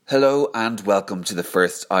Hello and welcome to the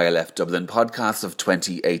first ILF Dublin podcast of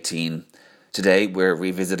 2018. Today we're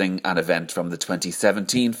revisiting an event from the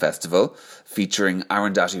 2017 festival featuring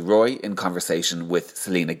Arundhati Roy in conversation with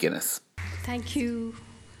Selena Guinness. Thank you.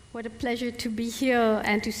 What a pleasure to be here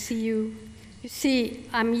and to see you. You see,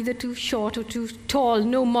 I'm either too short or too tall,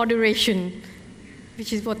 no moderation,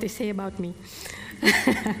 which is what they say about me.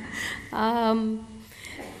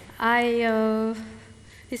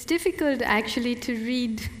 It's difficult actually to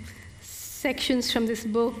read sections from this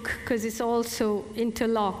book because it's also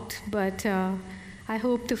interlocked, but I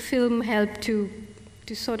hope the film helped to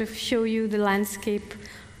sort of show you the landscape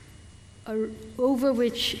over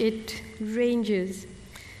which it ranges.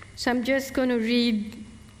 So I'm just going to read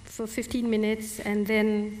for 15 minutes and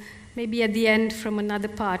then maybe at the end from another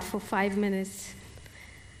part for 5 minutes.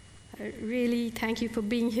 Really, thank you for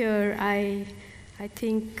being here. I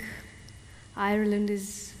think Ireland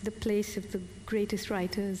is the place of the greatest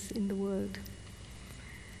writers in the world.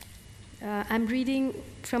 I'm reading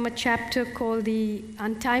from a chapter called The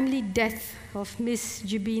Untimely Death of Miss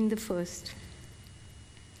Jibeen I.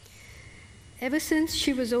 Ever since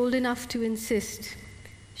she was old enough to insist,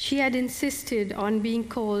 she had insisted on being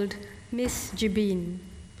called Miss Jibeen.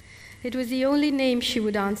 It was the only name she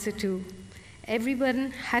would answer to.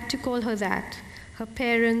 Everyone had to call her that, her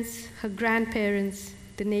parents, her grandparents,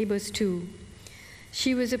 the neighbors too.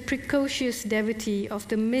 She was a precocious devotee of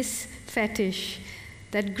the Miss fetish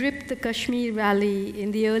that gripped the Kashmir Valley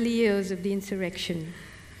in the early years of the insurrection.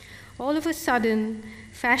 All of a sudden,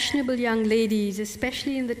 fashionable young ladies,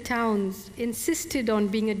 especially in the towns, insisted on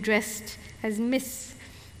being addressed as Miss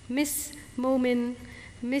Momin,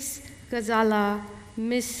 Miss Ghazala,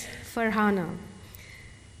 Miss Farhana.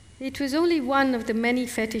 It was only one of the many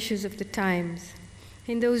fetishes of the times.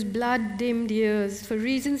 In those blood-dimmed years, for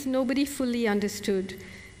reasons nobody fully understood,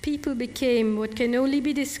 people became what can only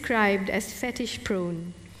be described as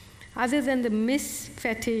fetish-prone. Other than the Miss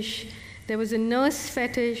fetish, there was a nurse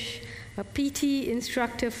fetish, a PT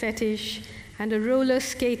instructor fetish, and a roller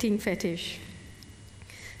skating fetish.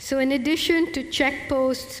 So in addition to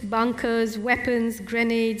checkposts, bunkers, weapons,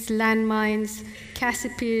 grenades, landmines,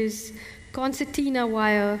 cassipiers, concertina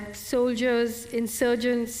wire, soldiers,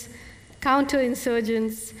 insurgents,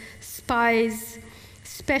 counterinsurgents, spies,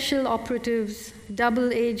 special operatives,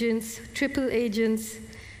 double agents, triple agents,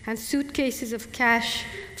 and suitcases of cash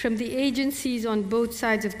from the agencies on both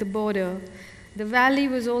sides of the border, the valley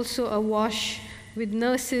was also awash with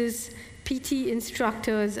nurses, PT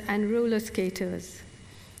instructors, and roller skaters.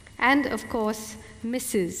 And, of course,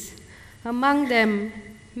 Mrs. Among them,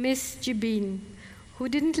 Miss Jibeen, who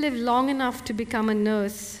didn't live long enough to become a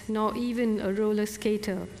nurse, nor even a roller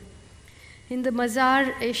skater. In the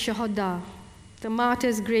Mazar-e-Shuhada, the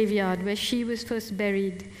martyr's graveyard where she was first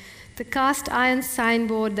buried, the cast iron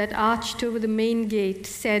signboard that arched over the main gate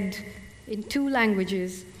said, in 2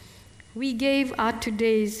 languages, "We gave our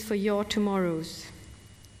todays for your tomorrows."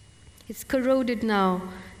 It's corroded now,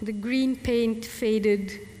 the green paint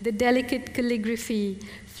faded, the delicate calligraphy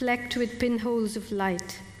flecked with pinholes of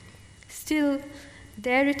light. Still,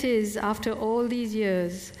 there it is after all these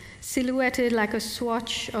years, silhouetted like a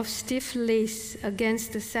swatch of stiff lace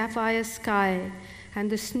against the sapphire sky and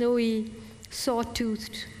the snowy,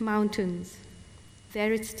 saw-toothed mountains.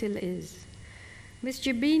 There it still is. Miss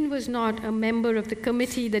Jibeen was not a member of the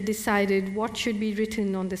committee that decided what should be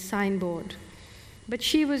written on the signboard, but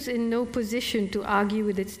she was in no position to argue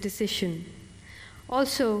with its decision.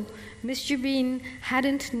 Also, Miss Jibeen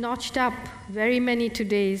hadn't notched up very many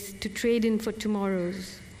todays to trade in for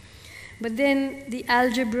tomorrows. But then the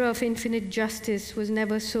algebra of infinite justice was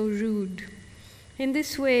never so rude. In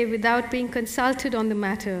this way, without being consulted on the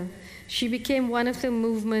matter, she became one of the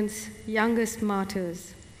movement's youngest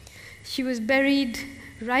martyrs. She was buried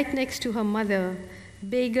right next to her mother,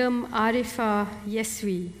 Begum Arifa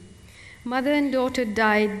Yeswi. Mother and daughter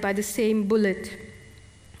died by the same bullet.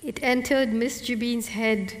 It entered Miss Jibeen's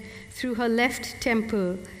head through her left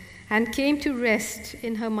temple and came to rest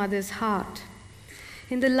in her mother's heart.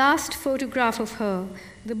 In the last photograph of her,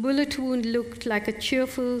 the bullet wound looked like a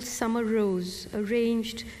cheerful summer rose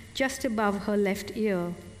arranged just above her left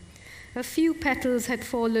ear. A few petals had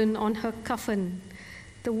fallen on her coffin,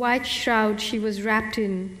 the white shroud she was wrapped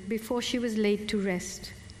in before she was laid to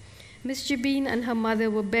rest. Miss Jibeen and her mother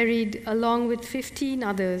were buried along with 15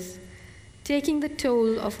 others, taking the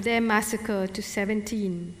toll of their massacre to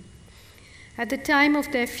 17. At the time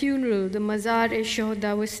of their funeral, the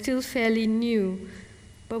Mazar-e-Shuhada was still fairly new,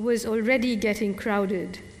 but was already getting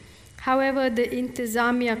crowded. However, the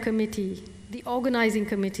Intizamiya committee, the organizing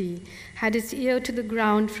committee, had its ear to the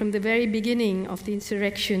ground from the very beginning of the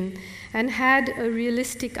insurrection and had a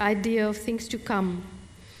realistic idea of things to come.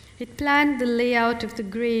 It planned the layout of the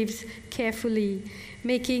graves carefully,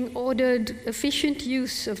 making ordered, efficient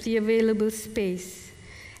use of the available space.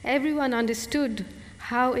 Everyone understood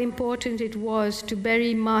how important it was to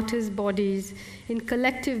bury martyrs' bodies in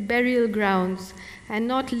collective burial grounds and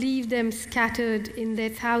not leave them scattered in their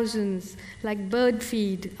thousands like bird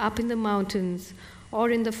feed up in the mountains or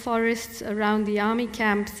in the forests around the army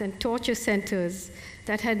camps and torture centers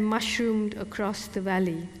that had mushroomed across the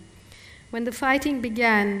valley. When the fighting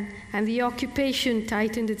began and the occupation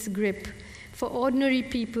tightened its grip, for ordinary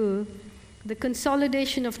people, the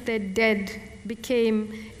consolidation of their dead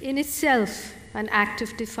became in itself an act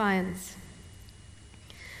of defiance.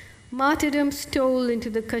 Martyrdom stole into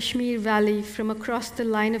the Kashmir Valley from across the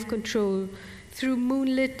line of control through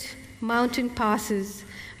moonlit mountain passes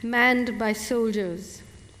manned by soldiers.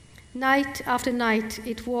 Night after night,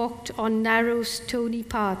 it walked on narrow, stony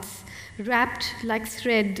paths, wrapped like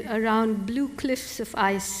thread around blue cliffs of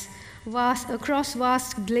ice, across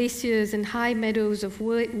vast glaciers and high meadows of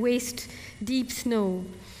waist-deep snow.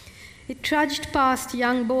 It trudged past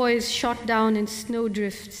young boys shot down in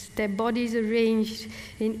snowdrifts, their bodies arranged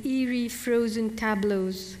in eerie frozen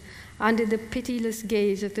tableaus under the pitiless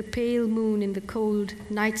gaze of the pale moon in the cold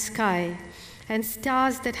night sky, and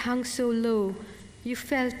stars that hung so low you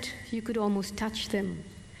felt you could almost touch them.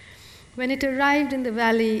 When it arrived in the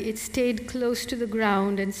valley, it stayed close to the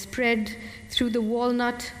ground and spread through the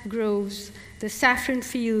walnut groves, the saffron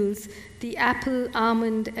fields, the apple,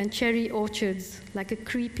 almond, and cherry orchards like a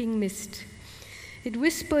creeping mist. It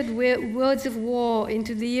whispered words of war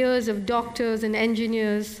into the ears of doctors and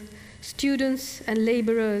engineers, students and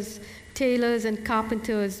laborers, tailors and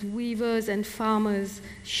carpenters, weavers and farmers,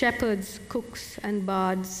 shepherds, cooks, and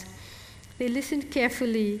bards. They listened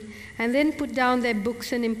carefully and then put down their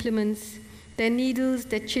books and implements, their needles,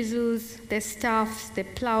 their chisels, their staffs, their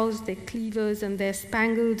plows, their cleavers, and their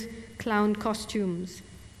spangled clown costumes.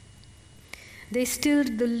 They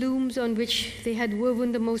stilled the looms on which they had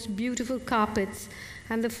woven the most beautiful carpets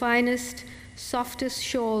and the finest, softest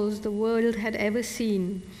shawls the world had ever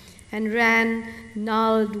seen, and ran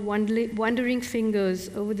gnarled, wandering fingers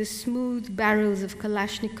over the smooth barrels of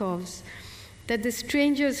Kalashnikovs that the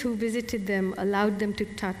strangers who visited them allowed them to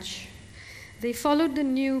touch. They followed the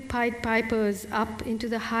new Pied Pipers up into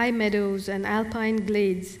the high meadows and alpine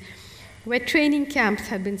glades where training camps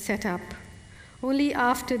had been set up. Only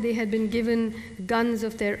after they had been given guns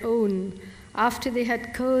of their own, after they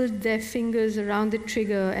had curled their fingers around the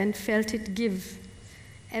trigger and felt it give,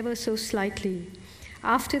 ever so slightly,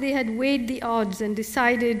 after they had weighed the odds and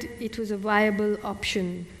decided it was a viable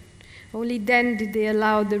option, only then did they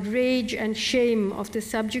allow the rage and shame of the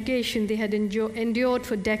subjugation they had endured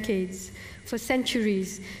for decades, for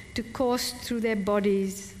centuries, to course through their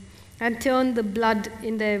bodies and turn the blood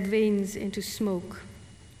in their veins into smoke.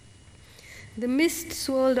 The mist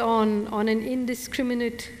swirled on an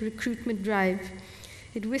indiscriminate recruitment drive.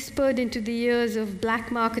 It whispered into the ears of black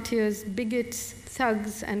marketeers, bigots,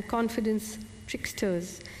 thugs, and confidence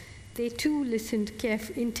tricksters. They too listened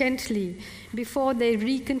intently before they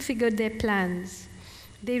reconfigured their plans.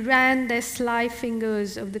 They ran their sly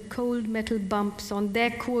fingers over the cold metal bumps on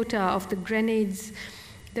their quota of the grenades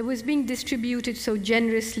that was being distributed so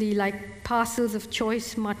generously like parcels of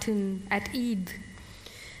choice mutton at Eid.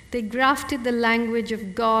 They grafted the language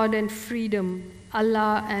of God and freedom,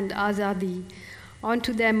 Allah and Azadi,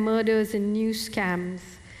 onto their murders and new scams.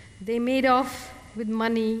 They made off with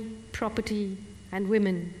money, property, and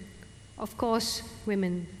women. Of course,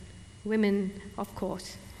 women. Women, of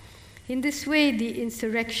course. In this way, the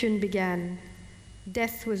insurrection began.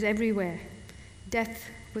 Death was everywhere. Death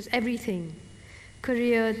was everything.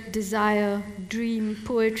 Career, desire, dream,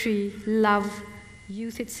 poetry, love,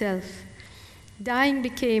 youth itself. Dying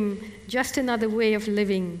became just another way of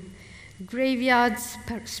living. Graveyards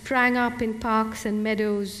sprang up in parks and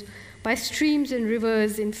meadows, by streams and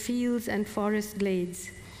rivers, in fields and forest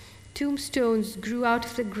glades. Tombstones grew out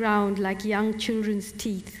of the ground like young children's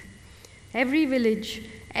teeth. Every village,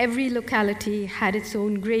 every locality had its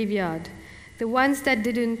own graveyard. The ones that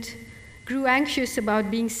didn't grew anxious about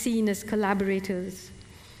being seen as collaborators.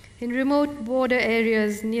 In remote border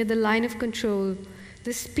areas near the line of control,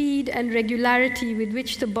 the speed and regularity with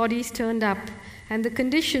which the bodies turned up and the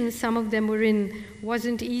conditions some of them were in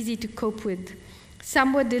wasn't easy to cope with.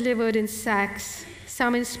 Some were delivered in sacks,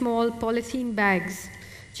 some in small polythene bags,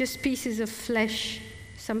 just pieces of flesh,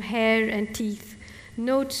 some hair and teeth.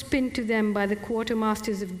 Notes pinned to them by the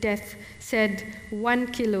quartermasters of death said 1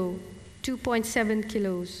 kilo, 2.7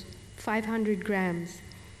 kilos, 500 grams.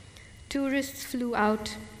 Tourists flew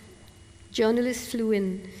out, journalists flew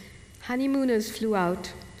in, honeymooners flew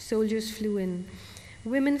out, soldiers flew in.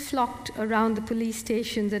 Women flocked around the police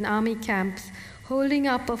stations and army camps, holding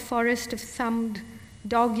up a forest of thumbed,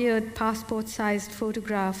 dog-eared, passport-sized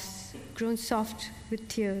photographs, grown soft with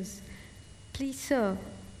tears. Please, sir,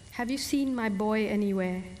 have you seen my boy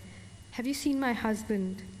anywhere? Have you seen my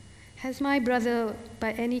husband? Has my brother,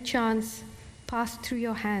 by any chance, passed through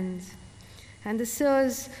your hands? And the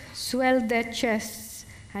sirs swelled their chests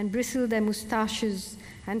and bristled their moustaches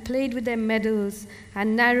and played with their medals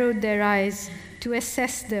and narrowed their eyes to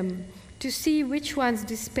assess them, to see which one's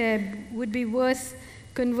despair would be worth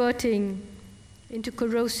converting into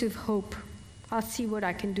corrosive hope. I'll see what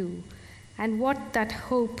I can do. And what that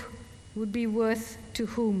hope would be worth to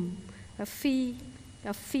whom? A fee,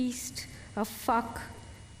 a feast, a fuck,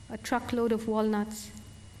 a truckload of walnuts.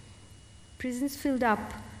 Prisons filled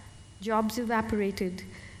up, jobs evaporated,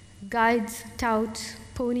 guides, touts,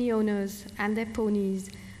 pony owners and their ponies,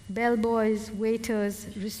 bellboys, waiters,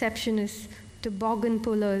 receptionists, toboggan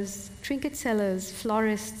pullers, trinket sellers,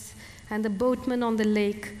 florists, and the boatmen on the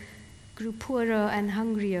lake grew poorer and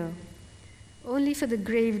hungrier. Only for the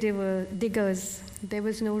grave diggers there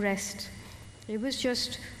was no rest. It was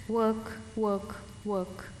just work, work,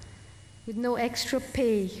 work, with no extra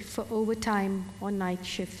pay for overtime or night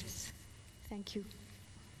shifts. Thank you.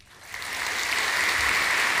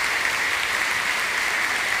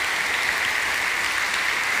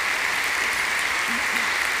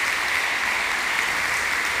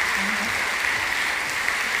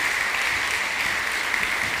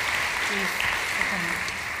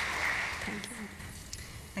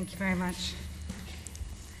 Thank you very much.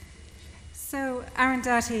 So,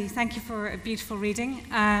 Arundhati, thank you for a beautiful reading.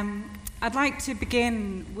 I'd like to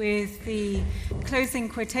begin with the closing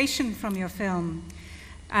quotation from your film,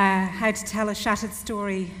 How to Tell a Shattered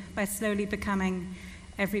Story by Slowly Becoming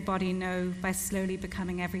Everybody Know, by Slowly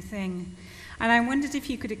Becoming Everything. And I wondered if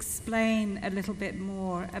you could explain a little bit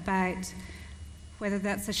more about whether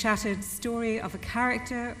that's a shattered story of a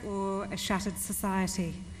character or a shattered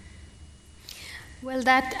society. Well,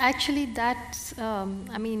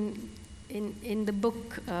 in the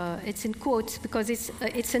book, it's in quotes because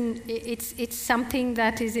it's something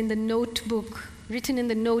that is in the notebook, written in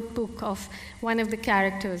the notebook of one of the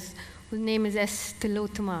characters, whose name is S.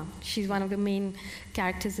 Tilottama. She's one of the main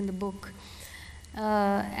characters in the book.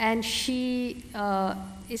 And she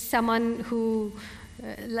is someone who,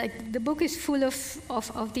 the book is full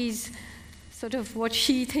of these sort of what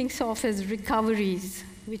she thinks of as recoveries,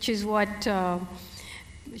 which is what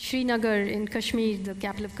Srinagar in Kashmir, the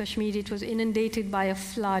capital of Kashmir, it was inundated by a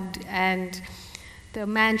flood, and the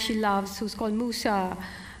man she loves, who's called Musa,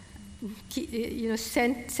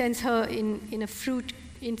 sends her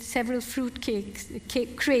in several fruit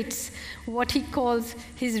crates, what he calls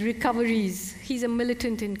his recoveries. He's a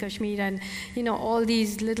militant in Kashmir, and all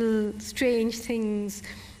these little strange things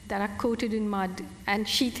that are coated in mud, and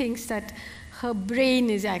she thinks that her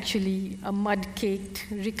brain is actually a mud-caked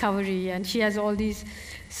recovery, and she has all these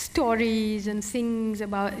stories and things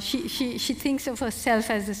about. She thinks of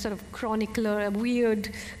herself as a sort of chronicler, a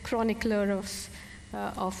weird chronicler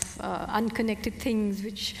of unconnected things,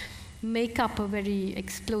 which make up a very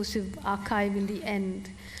explosive archive in the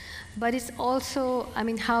end. But it's also,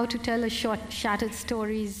 how to tell a shattered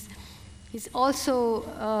stories is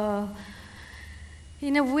also,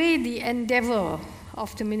 in a way, the endeavor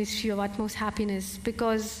of the Ministry of Utmost Happiness,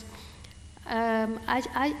 because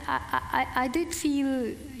I did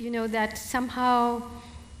feel, that somehow,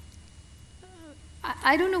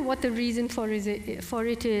 I don't know what the reason for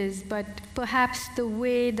it is, but perhaps the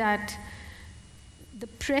way that the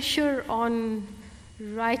pressure on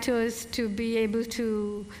writers to be able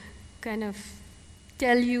to kind of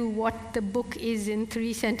tell you what the book is in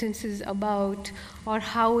 3 sentences about, or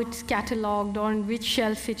how it's catalogued, or on which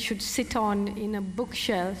shelf it should sit on in a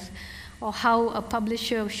bookshelf, or how a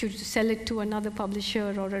publisher should sell it to another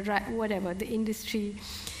publisher, or whatever, the industry.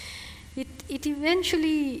 It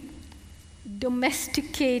eventually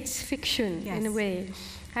domesticates fiction, yes, in a way.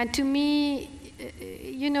 And to me,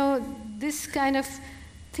 this kind of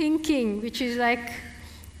thinking, which is like,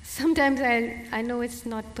 sometimes I know it's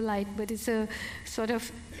not polite, but it's a sort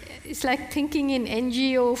of, it's like thinking in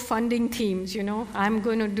NGO funding teams, I'm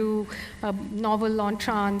going to do a novel on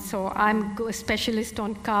trans, or I'm a specialist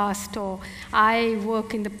on caste, or I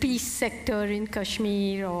work in the peace sector in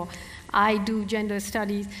Kashmir, or I do gender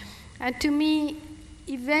studies. And to me,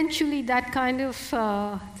 eventually that kind of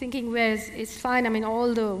thinking, where it's fine,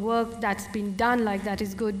 all the work that's been done like that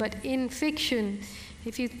is good, but in fiction,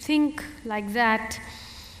 if you think like that,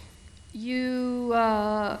 you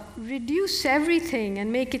reduce everything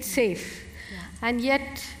and make it safe. Yeah. And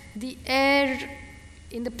yet the air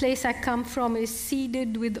in the place I come from is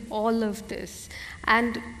seeded with all of this.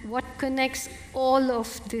 And what connects all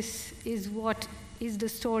of this is what is the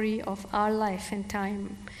story of our life and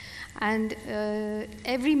time. And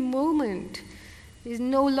every moment is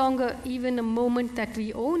no longer even a moment that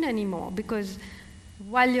we own anymore, because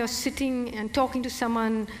while you're sitting and talking to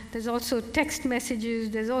someone, there's also text messages,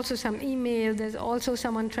 there's also some email, there's also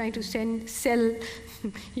someone trying to sell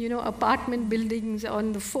apartment buildings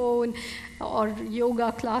on the phone, or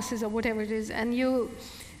yoga classes or whatever it is. And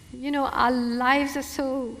our lives are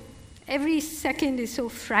so, every second is so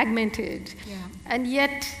fragmented. Yeah. And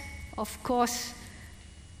yet, of course,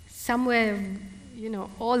 somewhere,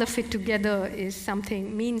 all of it together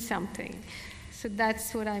means something. So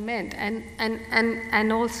that's what I meant.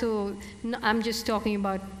 And also, I'm just talking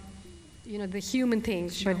about, the human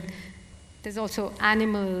things, Sure. but there's also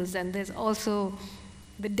animals, and there's also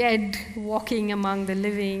the dead walking among the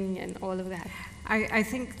living and all of that. I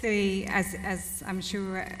think as I'm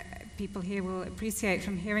sure people here will appreciate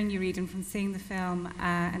from hearing you read and from seeing the film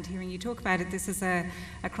and hearing you talk about it, this is a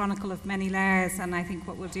chronicle of many layers, and I think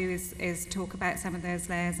what we'll do is talk about some of those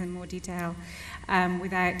layers in more detail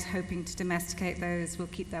without hoping to domesticate those. We'll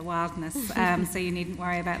keep their wildness, so you needn't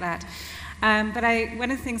worry about that. But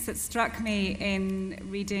one of the things that struck me in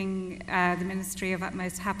reading The Ministry of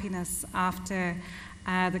Utmost Happiness after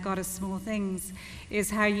The God of Small Things is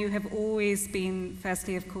how you have always been,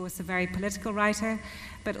 firstly, of course, a very political writer,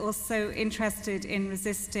 but also interested in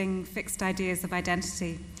resisting fixed ideas of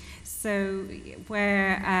identity. So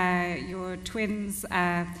where your twins,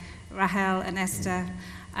 Rahel and Esther,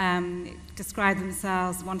 want to describe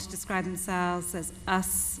themselves as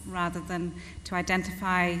us rather than to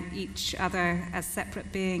identify each other as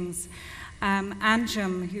separate beings.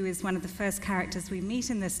 Anjum, who is one of the first characters we meet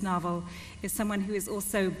in this novel, is someone who is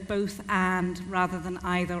also both and rather than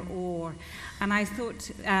either or. And I thought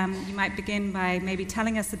you might begin by maybe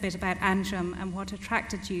telling us a bit about Anjum and what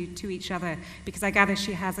attracted you to each other, because I gather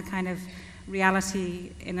she has a kind of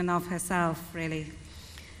reality in and of herself, really.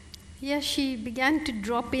 Yeah, she began to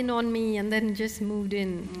drop in on me and then just moved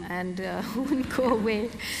in and wouldn't go away.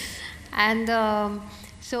 And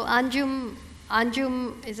so Anjum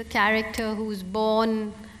is a character who's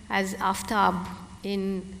born as Aftab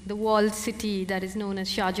in the walled city that is known as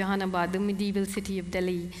Shah Jahanabad, the medieval city of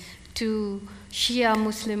Delhi, to Shia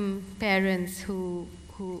Muslim parents who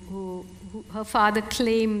her father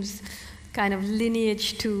claims kind of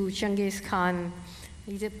lineage to Genghis Khan.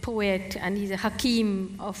 He's a poet and he's a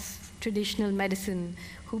hakim of traditional medicine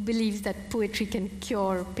who believes that poetry can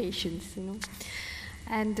cure patients,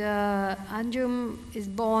 And Anjum is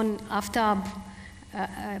born, Aftab,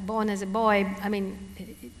 born as a boy. I mean,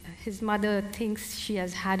 his mother thinks she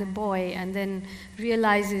has had a boy and then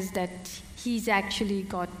realizes that he's actually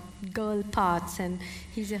got girl parts and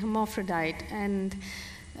he's a hermaphrodite. And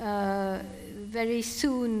very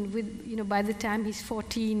soon, by the time he's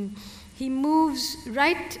 14, he moves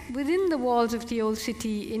right within the walls of the old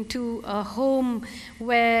city into a home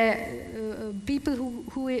where people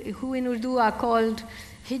who in Urdu are called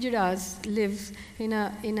Hijras live in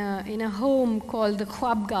a home called the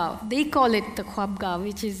Khwabgah. They call it the Khwabgah,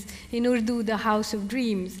 which is in Urdu the house of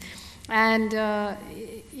dreams. And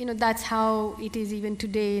that's how it is even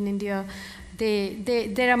today in India.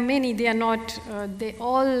 There are many. They are not. They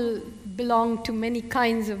all belong to many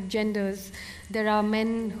kinds of genders. There are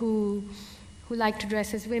men who like to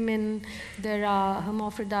dress as women. There are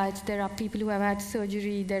hermaphrodites. There are people who have had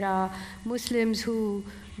surgery. There are Muslims who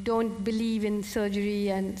don't believe in surgery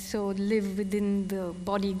and so live within the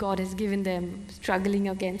body God has given them, struggling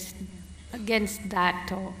against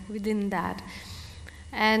that or within that.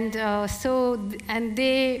 And and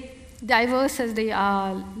they, diverse as they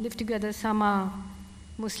are, live together. Some are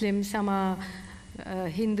Muslims, some are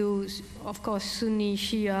Hindus, of course, Sunni,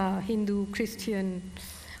 Shia, Hindu, Christian,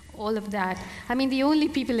 all of that. I mean, the only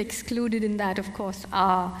people excluded in that, of course,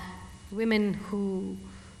 are men who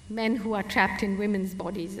are trapped in women's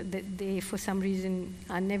bodies. They, for some reason,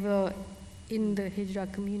 are never in the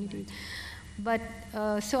Hijra community. But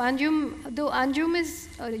so Anjum, though Anjum is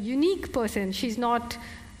a unique person,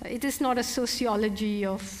 it is not a sociology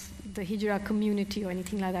of the Hijra community or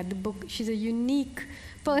anything like that. The book, she's a unique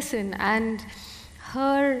person, and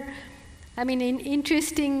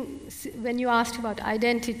interesting when you asked about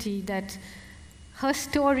identity, that her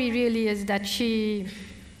story really is that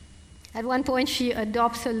at one point she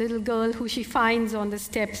adopts a little girl who she finds on the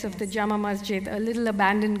steps of the Jama Masjid, a little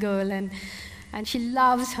abandoned girl, and and she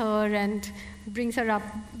loves her and brings her up.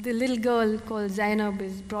 The little girl called Zainab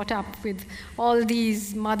is brought up with all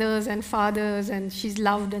these mothers and fathers, and she's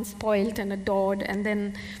loved and spoilt and adored. And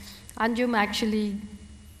then Anjum actually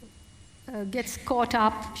gets caught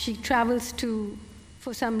up. She travels to,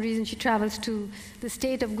 for some reason, she travels to the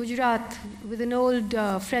state of Gujarat with an old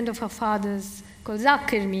friend of her father's called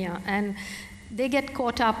Zakir Mia, and they get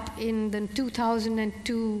caught up in the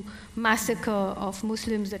 2002 massacre of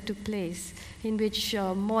Muslims that took place, in which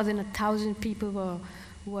more than 1,000 people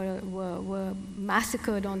were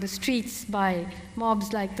massacred on the streets by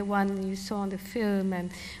mobs like the one you saw in the film, and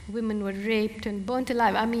women were raped and burnt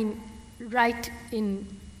alive. I mean, right in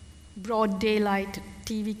broad daylight,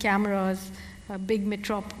 TV cameras,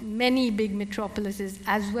 many big metropolises,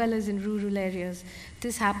 as well as in rural areas.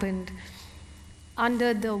 This happened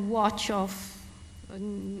under the watch of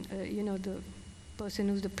the person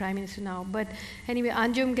who's the prime minister now. But anyway,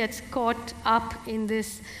 Anjum gets caught up in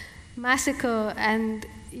this massacre, and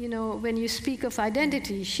when you speak of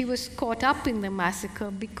identity, she was caught up in the massacre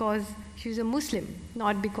because she's a Muslim,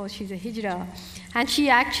 not because she's a Hijra. And she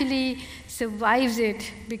actually survives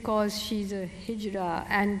it because she's a Hijra,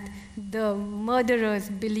 and the murderers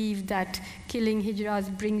believe that killing Hijras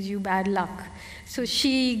brings you bad luck. So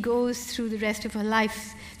she goes through the rest of her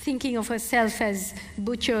life thinking of herself as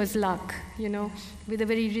butcher's luck, with a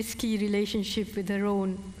very risky relationship with her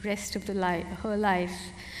own rest of her life.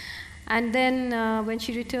 And then when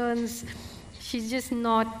she returns, she's just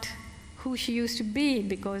not who she used to be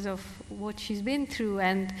because of what she's been through.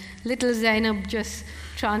 And little Zainab just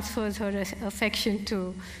transfers her affection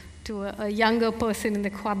to a younger person in the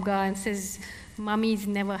Khwabga and says, "Mummy's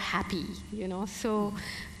never happy," So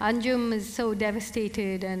Anjum is so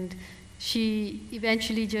devastated, and she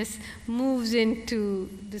eventually just moves into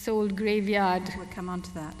this old graveyard. We'll come on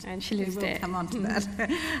to that. And she lives there. We'll come on to that.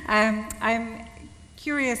 I'm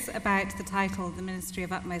curious about the title, The Ministry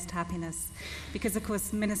of Utmost Happiness, because, of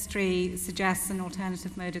course, ministry suggests an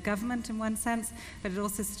alternative mode of government in one sense, but it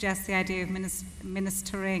also suggests the idea of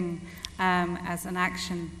ministering as an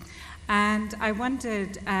action. And I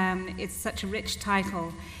wondered, it's such a rich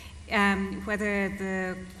title, whether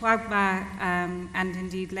the Khwabga and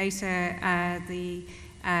indeed later the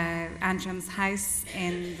Anjum's house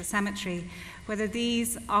in the cemetery, whether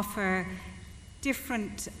these offer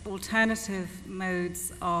different alternative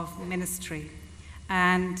modes of ministry.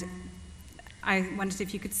 And I wondered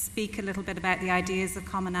if you could speak a little bit about the ideas of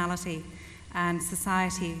commonality and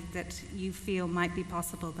society that you feel might be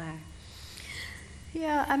possible there.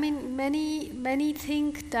 Yeah, I mean, many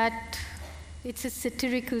think that it's a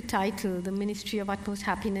satirical title, The Ministry of Utmost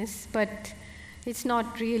Happiness, but it's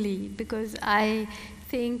not really, because I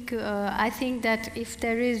think that if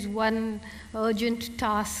there is one urgent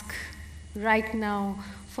task right now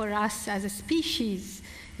for us as a species,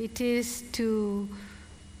 it is to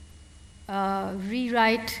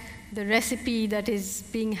rewrite the recipe that is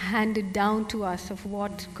being handed down to us of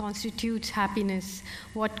what constitutes happiness,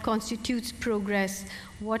 what constitutes progress,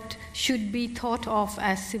 what should be thought of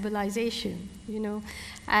as civilization,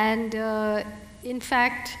 And in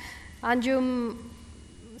fact, Anjum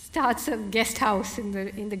starts a guest house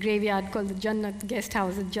in the graveyard called the Jannat guest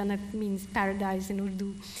house. The Jannat means paradise in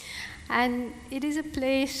Urdu. And it is a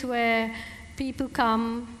place where people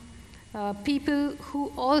come, people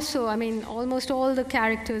who also, almost all the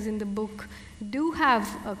characters in the book do have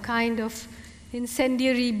a kind of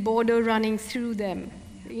incendiary border running through them.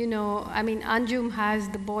 Anjum has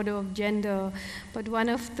the border of gender, but one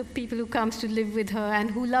of the people who comes to live with her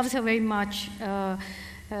and who loves her very much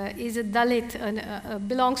is a Dalit,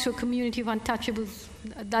 belongs to a community of untouchables,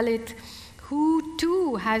 a Dalit, who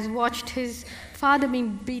too has watched his father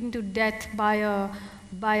being beaten to death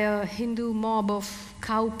by a Hindu mob of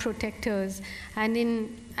cow protectors, and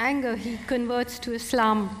in anger he converts to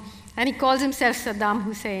Islam, and he calls himself Saddam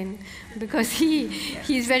Hussein because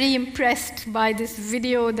he's very impressed by this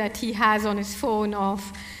video that he has on his phone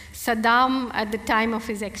of Saddam at the time of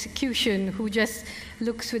his execution, who just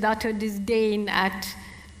looks with utter disdain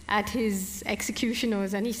at his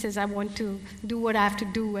executioners, and he says, "I want to do what I have to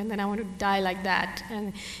do, and then I want to die like that."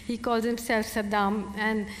 And he calls himself Saddam,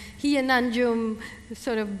 and he and Anjum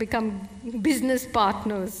sort of become business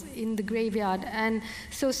partners in the graveyard. And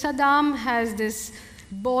so Saddam has this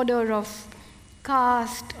border of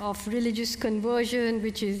caste, of religious conversion,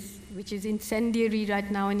 which is incendiary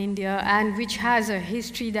right now in India, and which has a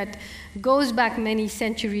history that goes back many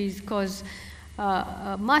centuries, because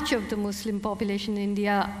much of the Muslim population in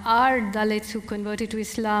India are Dalits who converted to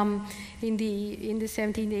Islam in the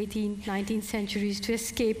 17th, 18th, 19th centuries to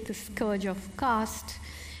escape the scourge of caste.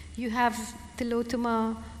 You have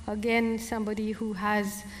Tilotama, again, somebody who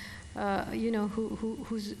has,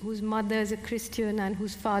 whose mother is a Christian and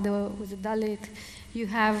whose father was a Dalit. You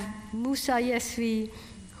have Musa Yesvi,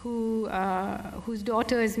 whose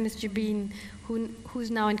daughter is Miss Jabin,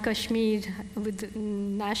 who's now in Kashmir with the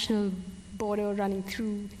national border running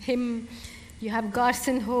through him. You have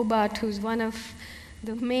Garson Hobart, who's one of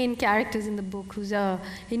the main characters in the book, who's an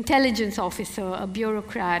intelligence officer, a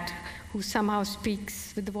bureaucrat, who somehow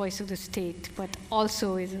speaks with the voice of the state, but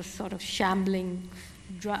also is a sort of shambling,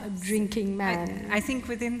 drinking man. I think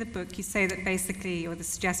within the book you say that basically, or the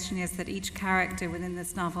suggestion is that each character within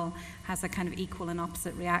this novel has a kind of equal and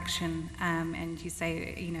opposite reaction, and you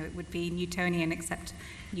say, it would be Newtonian, except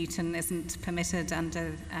Newton isn't permitted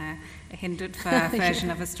under a Hindutva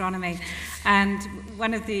version of astronomy. And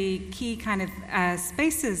one of the key kind of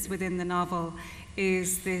spaces within the novel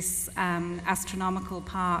is this astronomical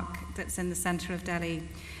park that's in the center of Delhi,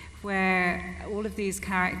 where all of these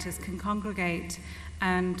characters can congregate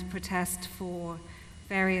and protest for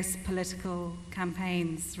various political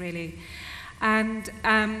campaigns, really. And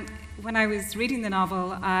when I was reading the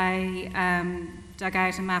novel, I dug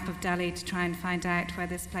out a map of Delhi to try and find out where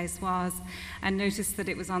this place was, and noticed that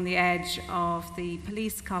it was on the edge of the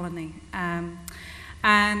police colony.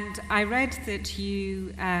 And I read that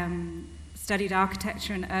you studied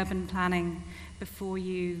architecture and urban planning before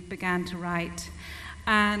you began to write.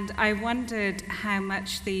 And I wondered how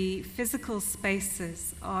much the physical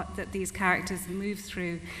spaces that these characters move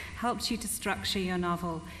through helped you to structure your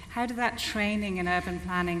novel. How did that training in urban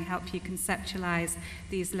planning help you conceptualize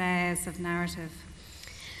these layers of narrative?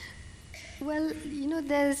 Well,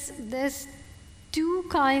 there's two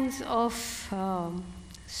kinds of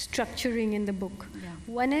structuring in the book. Yeah.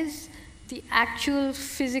 One is the actual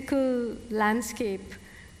physical landscape,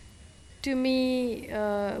 to me,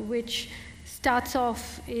 which starts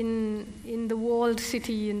off in the walled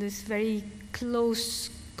city, in this very close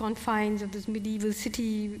confines of this medieval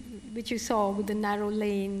city, which you saw with the narrow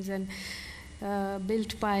lanes and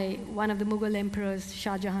built by one of the Mughal emperors,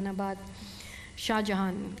 Shah Jahan,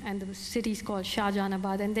 and the city is called Shah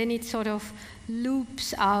Jahanabad. And then it sort of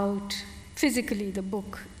loops out physically, the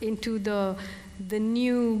book, into the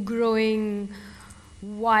new growing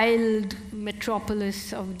wild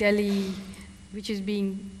metropolis of Delhi, which is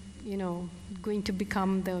being, going to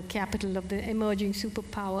become the capital of the emerging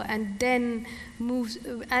superpower, and then moves,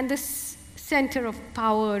 and the center of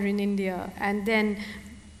power in India, and then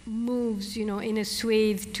moves, in a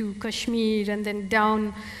swathe to Kashmir, and then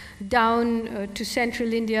down to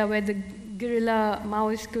central India, where the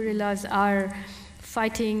Maoist guerrillas are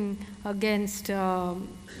fighting against,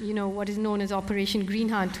 what is known as Operation Green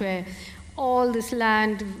Hunt, where all this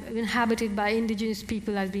land inhabited by indigenous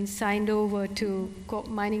people has been signed over to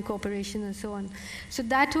mining corporations and so on. So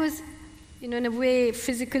that was, in a way,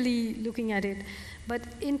 physically looking at it. But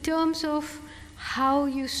in terms of how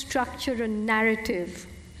you structure a narrative,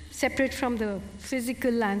 separate from the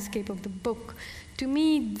physical landscape of the book, to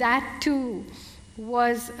me, that too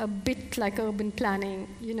was a bit like urban planning,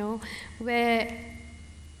 where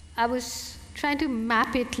I was trying to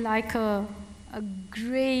map it like a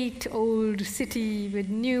great old city with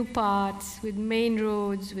new parts, with main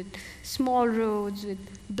roads, with small roads, with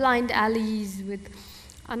blind alleys, with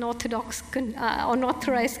unauthorized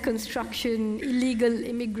construction, illegal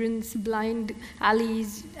immigrants, blind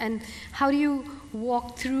alleys, and how do you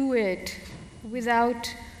walk through it without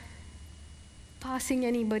passing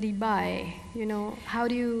anybody by? How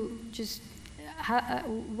do you just,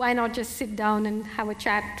 why not just sit down and have a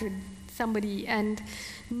chat with somebody and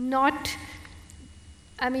not,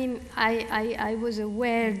 I was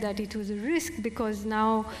aware that it was a risk, because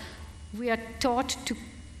now we are taught to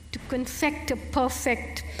confect a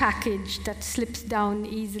perfect package that slips down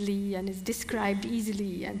easily and is described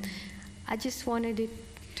easily, and I just wanted it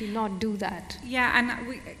to not do that. Yeah, and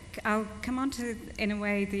I'll come on to, in a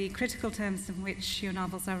way, the critical terms in which your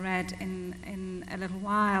novels are read in a little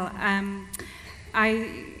while.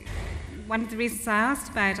 One of the reasons I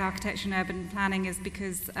asked about architecture and urban planning is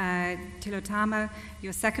because Tilotama,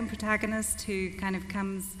 your second protagonist,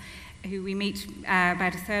 who we meet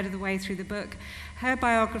about a third of the way through the book, her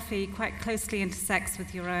biography quite closely intersects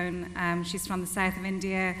with your own. She's from the south of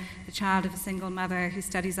India, the child of a single mother who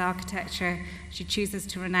studies architecture. She chooses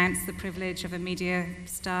to renounce the privilege of a media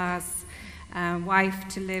star's wife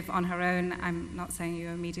to live on her own. I'm not saying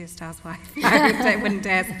you're a media star's wife. I wouldn't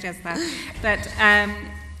dare suggest that. But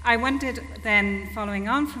I wondered then, following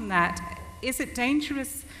on from that, is it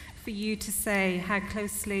dangerous for you to say how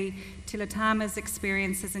closely Tilotama's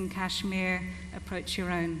experiences in Kashmir approach your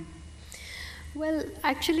own? Well,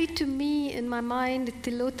 actually, to me, in my mind,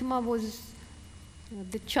 Tilotama was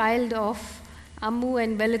the child of Ammu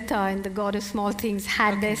and Velita in The God of Small Things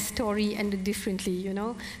had their story ended differently, you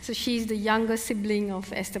know. So she's the younger sibling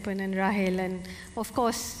of Esteban and Rahel, and of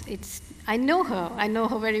course, I know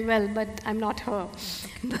her very well, but I'm not her.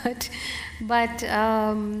 But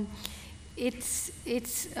it's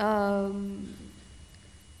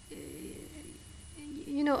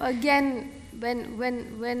you know, again,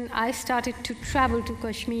 when I started to travel to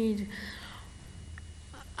Kashmir,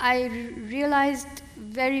 I realized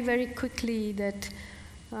very, very quickly that,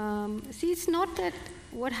 it's not that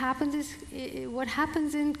what happens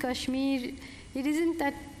in Kashmir, it isn't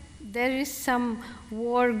that there is some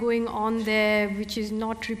war going on there which is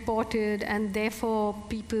not reported and therefore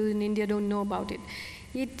people in India don't know about it.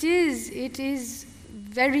 It is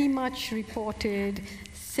very much reported,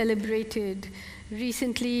 celebrated.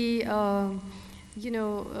 Recently, a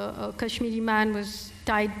Kashmiri man was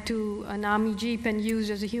tied to an army jeep and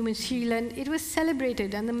used as a human shield, and it was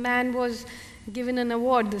celebrated, and the man was given an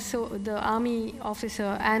award, the army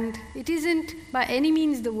officer, and it isn't by any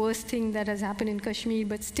means the worst thing that has happened in Kashmir,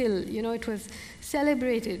 but still, you know, it was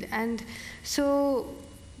celebrated. And so,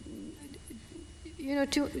 you know,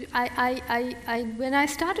 when I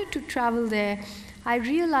started to travel there, I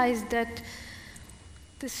realized that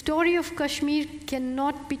the story of Kashmir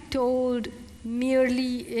cannot be told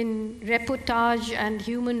merely in reportage and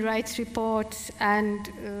human rights reports and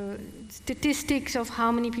statistics of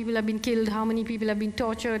how many people have been killed, how many people have been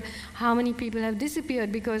tortured, how many people have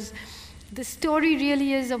disappeared, because the story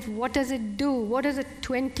really is of what does it do? What does a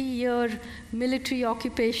 20-year military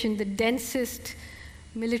occupation, the densest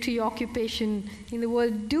military occupation in the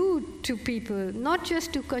world, do to people? Not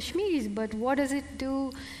just to Kashmiris, but what does it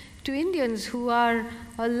do to Indians who are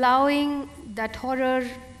allowing that horror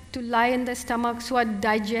to lie in their stomachs, who are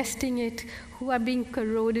digesting it, who are being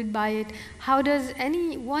corroded by it? How does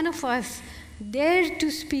any one of us dare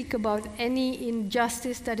to speak about any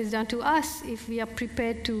injustice that is done to us if we are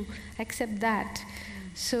prepared to accept that?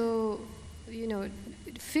 So, you know,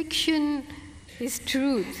 fiction is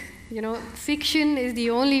truth. You know, fiction is the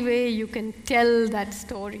only way you can tell that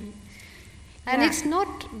story. And it's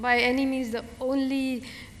not by any means the only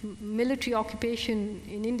military occupation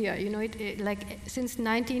in India. You know, like since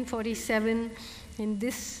 1947, in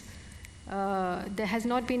this, there has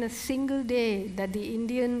not been a single day that the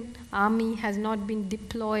Indian army has not been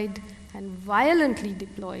deployed and violently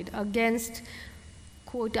deployed against,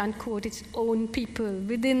 quote unquote, its own people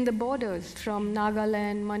within the borders, from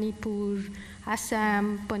Nagaland, Manipur,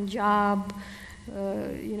 Assam, Punjab,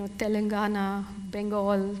 Telangana,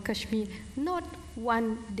 Bengal, Kashmir. Not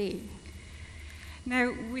one day.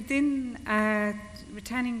 Now, returning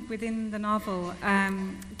within the novel,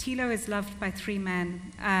 Tilo is loved by three men,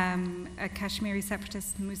 a Kashmiri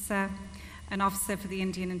separatist, Musa, an officer for the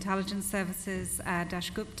Indian Intelligence Services,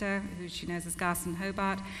 Dash Gupta, who she knows as Garson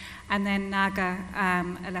Hobart, and then Naga,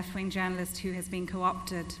 a left-wing journalist who has been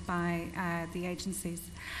co-opted by the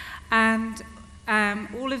agencies. And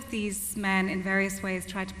all of these men, in various ways,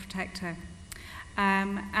 try to protect her.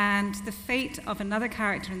 And the fate of another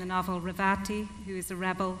character in the novel, Revati, who is a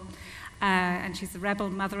rebel, and she's the rebel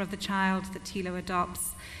mother of the child that Tilo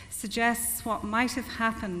adopts, suggests what might have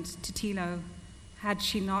happened to Tilo had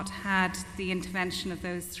she not had the intervention of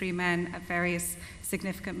those three men at various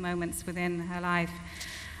significant moments within her life.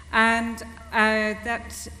 And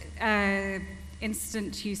that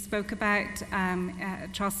incident you spoke about,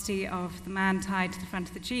 atrocity of the man tied to the front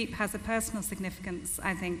of the Jeep, has a personal significance,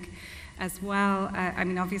 I think, as well. I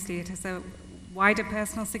mean, obviously it has a wider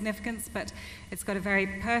personal significance, but it's got a very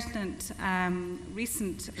pertinent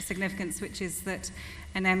recent significance, which is that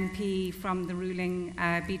an MP from the ruling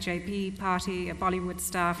BJP party, a Bollywood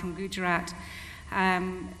star from Gujarat,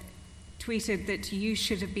 tweeted that you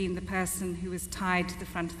should have been the person who was tied to the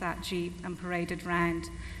front of that Jeep and paraded round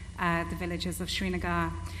the villages of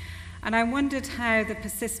Srinagar. And I wondered how the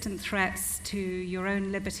persistent threats to your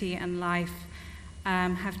own liberty and life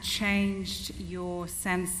have changed your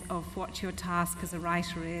sense of what your task as a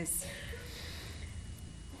writer is.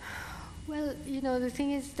 Well, you know, the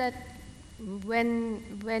thing is that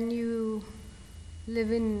when you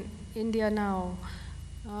live in India now,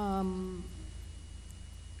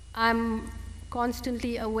 I'm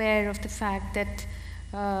constantly aware of the fact that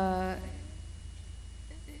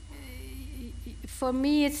for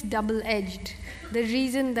me it's double-edged. The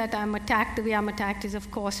reason that I'm attacked the way I'm attacked is,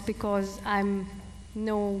 of course, because I'm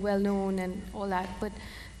well-known and all that, but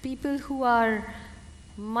people who are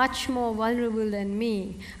much more vulnerable than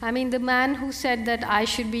me. I mean, the man who said that I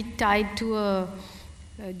should be tied to a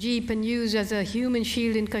jeep and used as a human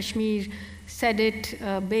shield in Kashmir said it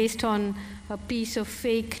based on a piece of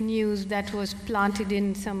fake news that was planted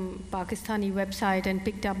in some Pakistani website and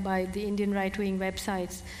picked up by the Indian right-wing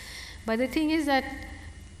websites. But the thing is that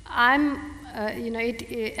and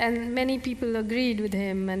many people agreed with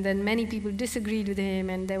him, and then many people disagreed with him,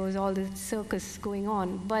 and there was all this circus going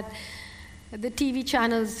on. But the TV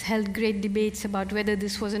channels held great debates about whether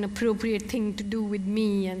this was an appropriate thing to do with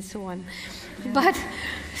me and so on. Yeah. But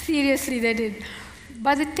seriously, they did.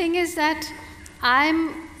 But the thing is that I'm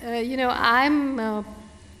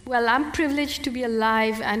privileged to be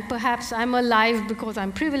alive, and perhaps I'm alive because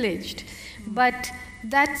I'm privileged. But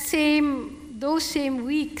those same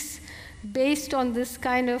weeks, based on this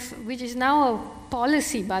kind of, which is now a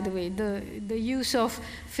policy, by the way, the use of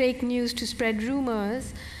fake news to spread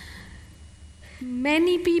rumors,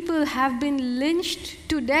 many people have been lynched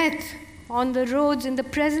to death on the roads in the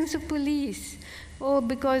presence of police.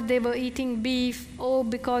 Because they were eating beef,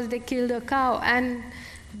 because they killed a cow, and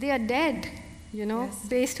they are dead, yes.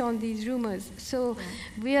 Based on these rumors. So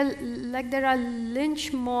there are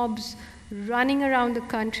lynch mobs running around the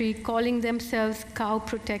country, calling themselves cow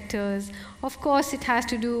protectors. Of course, it has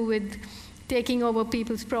to do with taking over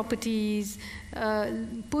people's properties,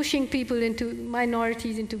 pushing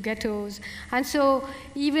minorities into ghettos. And so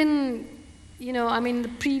even, the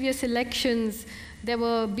previous elections, there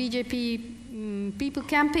were BJP people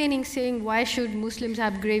campaigning saying, why should Muslims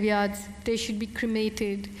have graveyards? They should be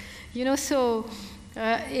cremated. So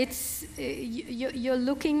you're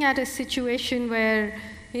looking at a situation where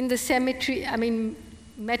in the cemetery,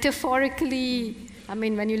 metaphorically,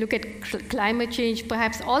 when you look at climate change,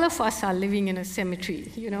 perhaps all of us are living in a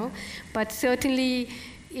cemetery, But certainly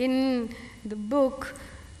in the book,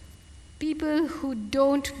 people who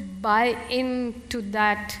don't buy into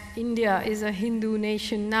that India is a Hindu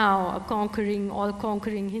nation now,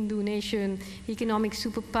 all-conquering Hindu nation, economic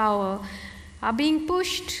superpower, are being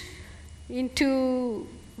pushed into,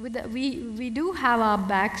 we do have our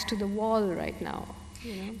backs to the wall right now.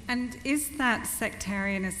 And is that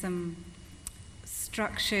sectarianism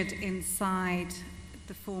structured inside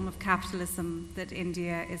the form of capitalism that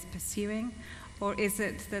India is pursuing? Or is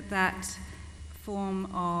it that form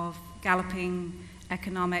of galloping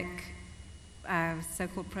economic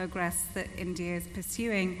so-called progress that India is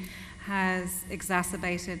pursuing has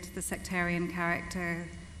exacerbated the sectarian character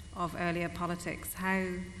of earlier politics? How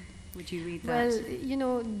would you read that?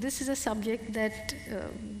 Well, this is a subject that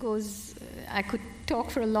goes, I could talk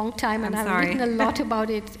for a long time, and I've written a lot about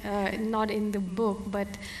it, not in the book, but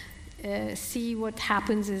see what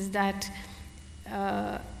happens is that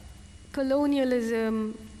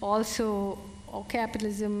colonialism also, or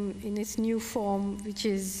capitalism in its new form, which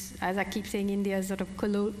is, as I keep saying, India is sort of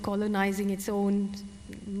colonizing its own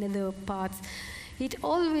nether parts, it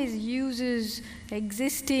always uses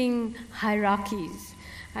existing hierarchies.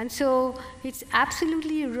 And so it's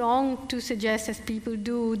absolutely wrong to suggest, as people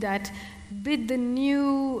do, that with the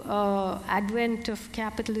new advent of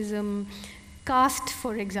capitalism, caste,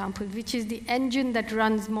 for example, which is the engine that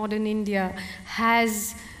runs modern India,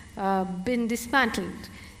 has been dismantled.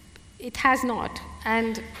 It has not.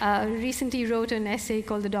 And recently wrote an essay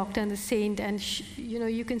called The Doctor and the Saint, and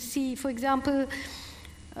you can see, for example,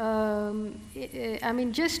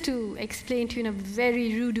 just to explain to you in a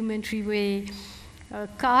very rudimentary way,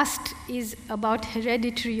 caste is about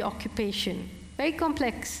hereditary occupation, very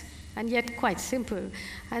complex and yet quite simple.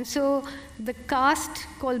 And so the caste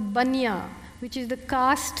called Banya, which is the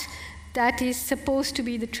caste that is supposed to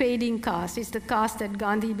be the trading caste, is the caste that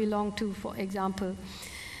Gandhi belonged to, for example.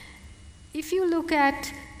 If you look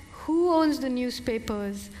at who owns the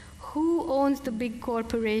newspapers, who owns the big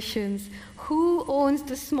corporations, who owns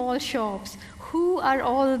the small shops, who are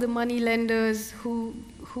all the money lenders who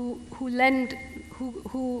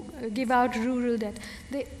give out rural debt,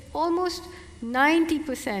 they almost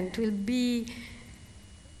 90% will be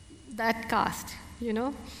that caste,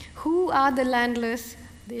 Who are the landless?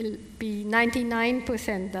 They'll be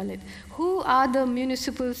 99% Dalit. Who are the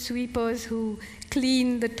municipal sweepers who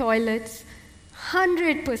clean the toilets?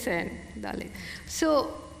 100% Dalit.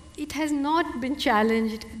 So it has not been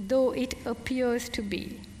challenged, though it appears to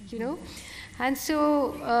be, And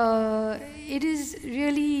so it is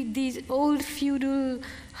really these old feudal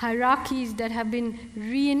hierarchies that have been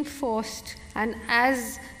reinforced, and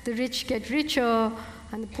as the rich get richer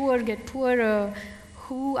and the poor get poorer,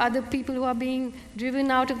 who are the people who are being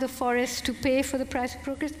driven out of the forest to pay for the price of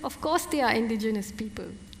progress? Of course they are indigenous people,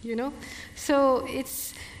 So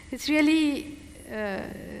it's really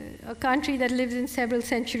a country that lives in several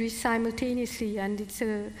centuries simultaneously, and it's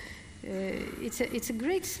a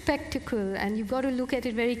great spectacle, and you've got to look at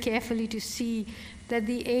it very carefully to see that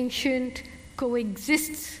the ancient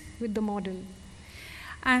coexists with the modern.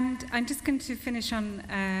 And I'm just going to finish on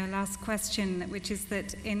a last question, which is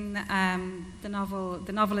that in the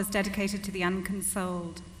novel is dedicated to the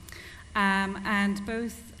unconsoled. And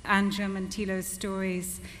both Anjum and Thilo's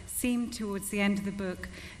stories seem towards the end of the book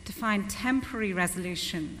to find temporary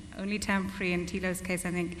resolution, only temporary in Thilo's case,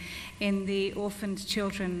 I think, in the orphaned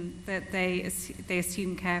children that they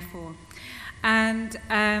assume care for. And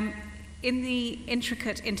in the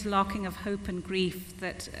intricate interlocking of hope and grief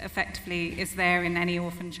that effectively is there in any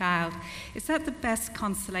orphan child, is that the best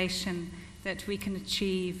consolation that we can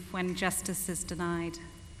achieve when justice is denied?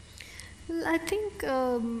 Well, I think,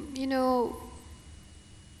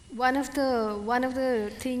 one of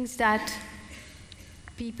the things that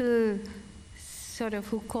people sort of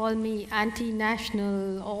who call me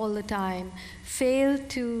anti-national all the time fail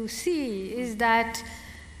to see is that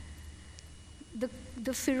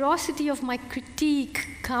the ferocity of my critique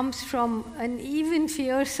comes from an even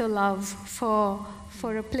fiercer love for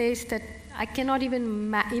a place that I cannot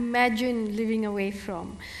even imagine living away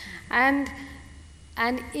from. And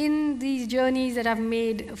in these journeys that I've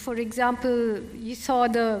made, for example, you saw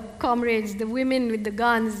the comrades, the women with the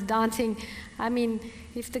guns dancing. I mean,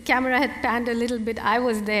 if the camera had panned a little bit, I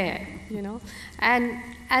was there,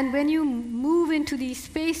 And when you move into these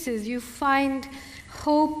spaces, you find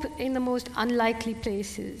hope in the most unlikely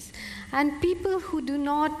places. And people who do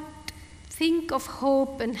not think of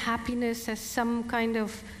hope and happiness as some kind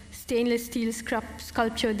of stainless steel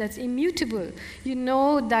sculpture that's immutable, you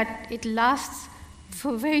know that it lasts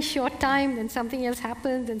for a very short time, then something else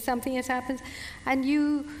happens, and something else happens, and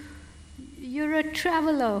you're a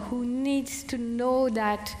traveler who needs to know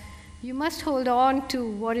that you must hold on to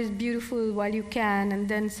what is beautiful while you can, and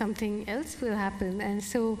then something else will happen. And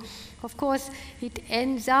so, of course, it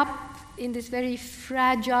ends up in this very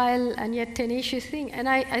fragile and yet tenacious thing. And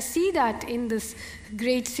I see that in this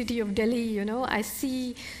great city of Delhi, I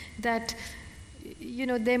see that,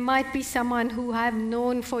 there might be someone who I've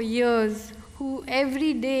known for years who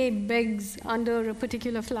every day begs under a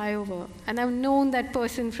particular flyover. And I've known that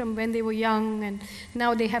person from when they were young, and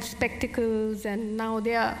now they have spectacles, and now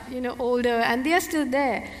they are, older, and they are still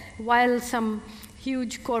there, while some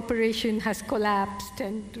huge corporation has collapsed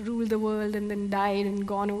and ruled the world and then died and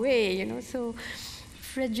gone away, So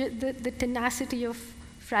the tenacity of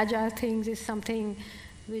fragile things is something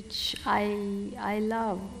which I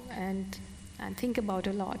love and think about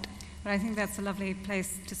a lot. But I think that's a lovely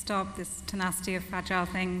place to stop, this tenacity of fragile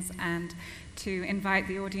things, and to invite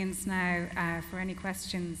the audience now for any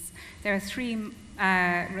questions. There are 3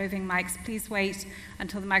 roving mics. Please wait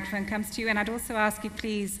until the microphone comes to you. And I'd also ask you,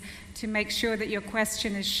 please, to make sure that your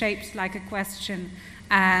question is shaped like a question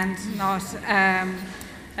and not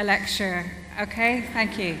a lecture. Okay?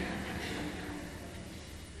 Thank you.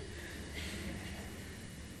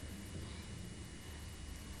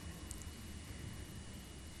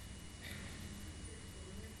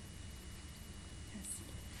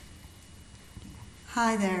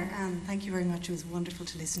 Hi there, thank you very much. It was wonderful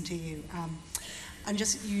to listen to you.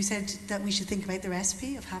 You said that we should think about the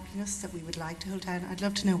recipe of happiness that we would like to hold down. I'd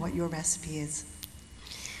love to know what your recipe is.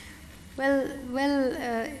 Well,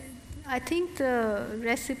 I think the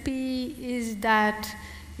recipe is that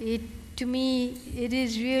to me, it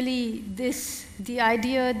is really the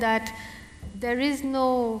idea that there is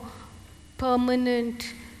no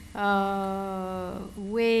permanent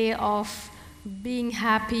way of being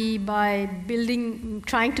happy by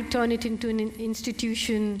trying to turn it into an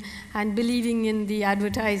institution and believing in the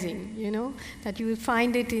advertising, that you will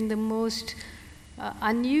find it in the most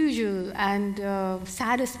unusual and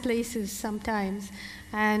saddest places sometimes,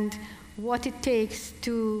 and what it takes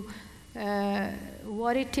to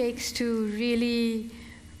really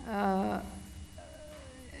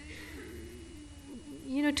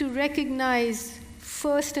to recognize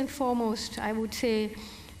first and foremost, I would say,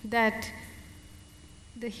 that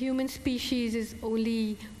the human species is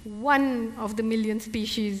only one of the million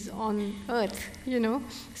species on Earth,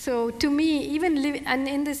 So to me, and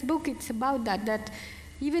in this book, it's about that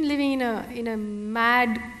even living in a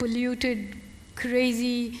mad, polluted,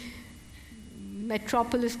 crazy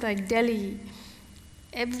metropolis like Delhi,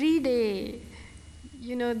 every day,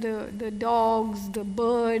 the dogs, the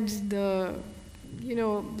birds, the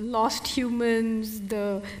lost humans,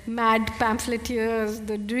 the mad pamphleteers,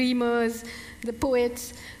 the dreamers, the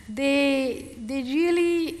poets, they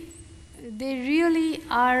really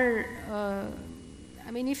are,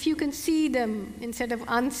 if you can see them instead of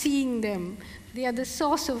unseeing them, they are the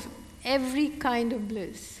source of every kind of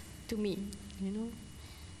bliss to me, Thank you.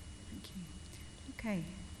 Okay.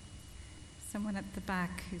 Someone at the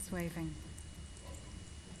back who's waving.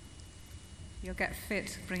 You'll get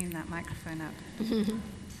fit bringing that microphone up.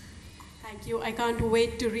 Thank you. I can't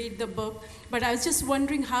wait to read the book. But I was just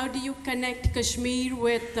wondering, how do you connect Kashmir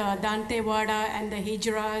with Dantewada and the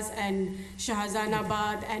Hijras and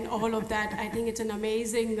Shahjahanabad and all of that? I think it's an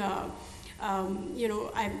amazing,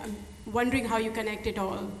 I'm wondering how you connect it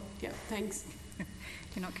all. Yeah, thanks.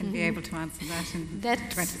 You're not going to be able to answer that in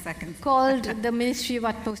 20 seconds. Called the Ministry of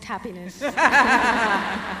Utmost Happiness.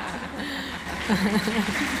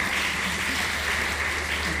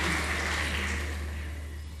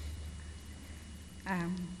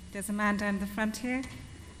 There's a man down the front here.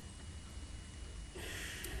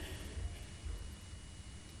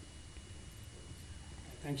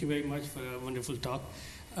 Thank you very much for a wonderful talk.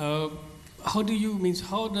 How do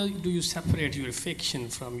you separate your fiction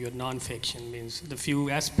from your non-fiction? Means the few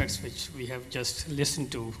aspects which we have just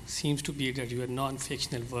listened to seems to be that your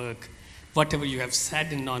non-fictional work, whatever you have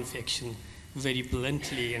said in non-fiction, very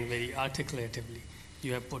bluntly and very articulatively,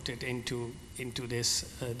 you have put it into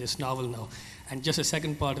this novel now. And just a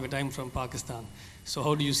second part of it, I'm from Pakistan. So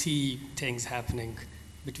how do you see things happening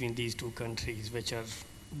between these two countries, which are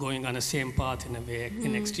going on the same path in a way,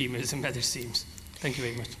 in extremism, as it seems? Thank you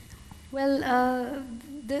very much. Well,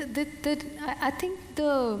 I think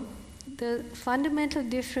the fundamental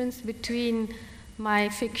difference between my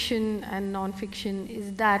fiction and non-fiction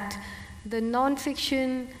is that the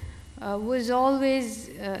non-fiction was always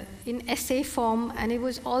in essay form, and it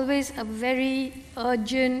was always a very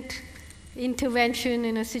urgent intervention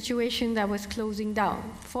in a situation that was closing down.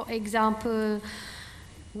 For example,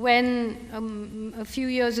 when a few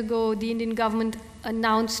years ago the Indian government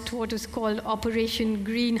announced what was called Operation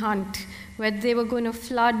Green Hunt, where they were going to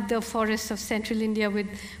flood the forests of central India with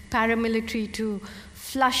paramilitary to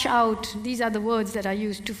flush out, these are the words that are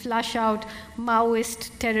used, to flush out Maoist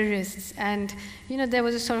terrorists. And, there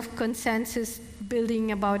was a sort of consensus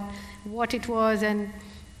building about what it was, and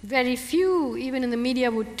very few, even in the media,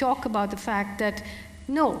 would talk about the fact that,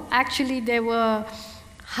 no, actually there were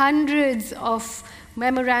hundreds of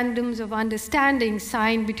memorandums of understanding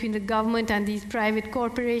signed between the government and these private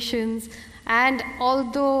corporations. And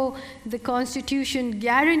although the Constitution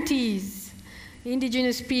guarantees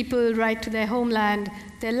indigenous people right to their homeland,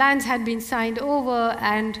 their lands had been signed over,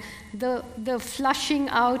 and the flushing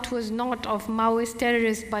out was not of Maoist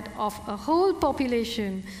terrorists, but of a whole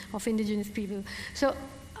population of indigenous people. So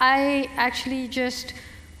I actually just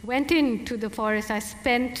went into the forest. I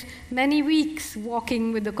spent many weeks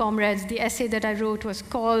walking with the comrades. The essay that I wrote was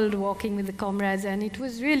called Walking with the Comrades, and it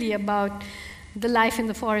was really about the life in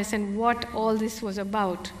the forest and what all this was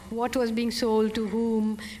about. What was being sold to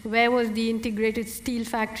whom? Where was the integrated steel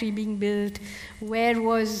factory being built? Where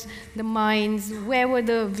was the mines? Where were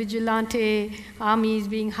the vigilante armies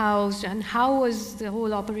being housed? And how was the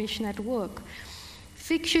whole operation at work?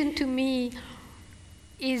 Fiction, to me,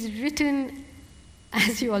 is written,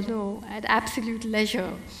 as you all know, at absolute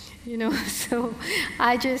leisure, so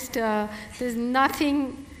I just, there's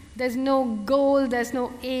nothing, there's no goal, there's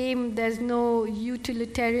no aim, there's no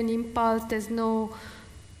utilitarian impulse, there's no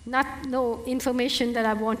information that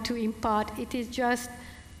I want to impart. It is just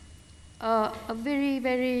a very,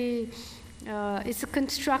 very, it's a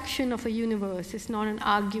construction of a universe, it's not an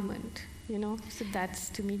argument, so that's,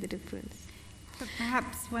 to me, the difference. But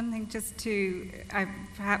perhaps one thing just to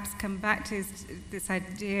perhaps come back to is this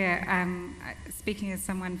idea, speaking as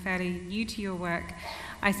someone fairly new to your work,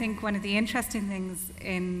 I think one of the interesting things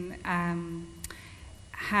in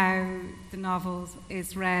how the novel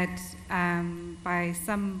is read by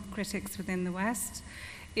some critics within the West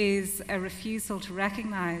is a refusal to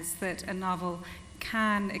recognize that a novel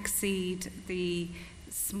can exceed the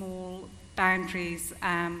small boundaries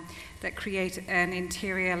that create an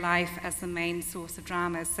interior life as the main source of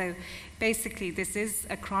drama. So basically this is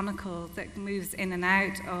a chronicle that moves in and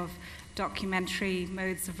out of documentary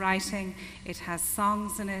modes of writing. It has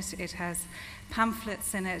songs in it, it has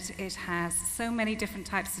pamphlets in it, it has so many different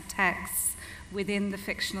types of texts within the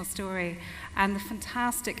fictional story. And the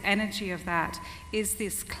fantastic energy of that is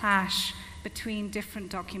this clash between different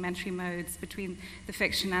documentary modes, between the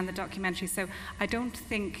fiction and the documentary. So I don't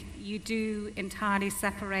think you do entirely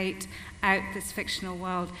separate out this fictional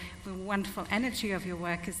world. The wonderful energy of your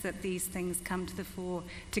work is that these things come to the fore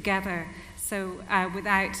together, so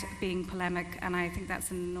without being polemic, and I think that's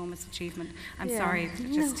an enormous achievement. I'm sorry,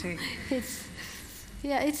 just to...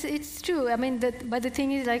 It's true. I mean, but the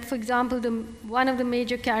thing is, like, for example, one of the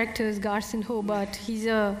major characters, Garson Hobart, he's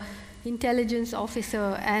a intelligence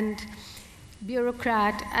officer and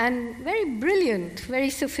bureaucrat and very brilliant,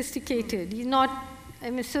 very sophisticated. He's not,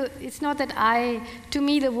 so it's not that to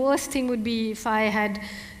me the worst thing would be if I had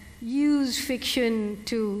used fiction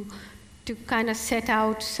to kind of set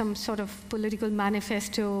out some sort of political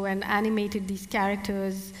manifesto and animated these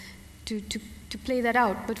characters to play that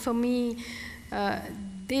out. But for me,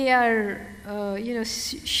 they are,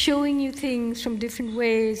 showing you things from different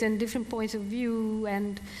ways and different points of view.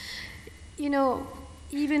 And,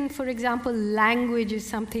 even, for example, language is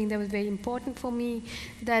something that was very important for me,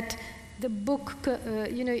 that the book,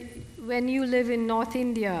 when you live in North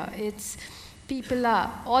India,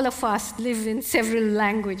 all of us live in several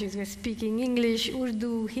languages. We're speaking English,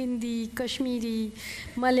 Urdu, Hindi, Kashmiri,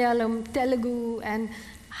 Malayalam, Telugu, and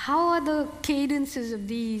how are the cadences of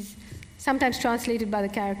these, sometimes translated by the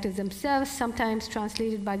characters themselves, sometimes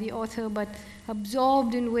translated by the author, but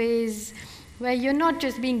absorbed in ways where you're not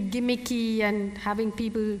just being gimmicky and having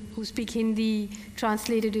people who speak Hindi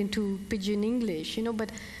translated into pidgin English,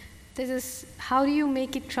 but there's this, how do you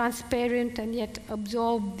make it transparent and yet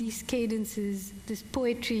absorb these cadences, this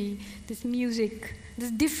poetry, this music,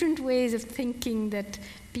 these different ways of thinking that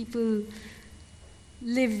people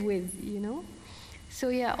live with, So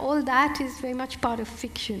yeah, all that is very much part of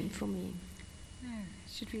fiction for me.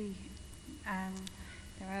 Should we,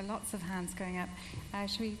 there are lots of hands going up.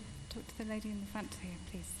 Should we talk to the lady in the front here,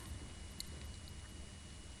 please?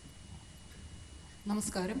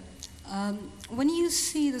 Namaskaram. When you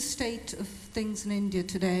see the state of things in India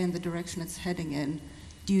today and the direction it's heading in,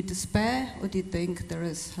 do you despair or do you think there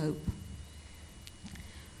is hope?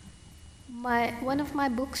 One of my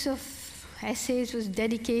books of essays was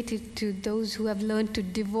dedicated to those who have learned to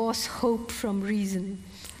divorce hope from reason.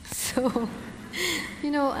 So,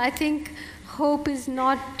 I think hope is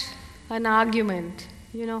not an argument.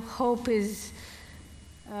 Hope is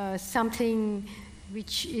something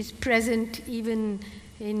which is present even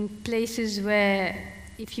in places where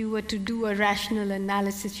if you were to do a rational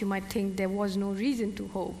analysis, you might think there was no reason to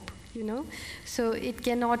hope, So it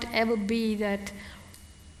cannot ever be that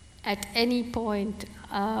at any point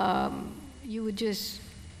you would just...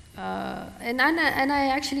 and I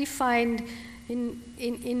actually find in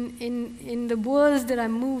the worlds that I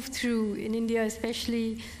move through, in India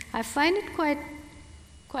especially, I find it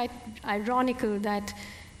quite ironical that,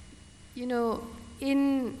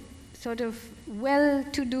 in sort of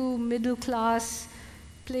well-to-do middle-class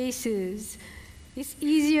places, it's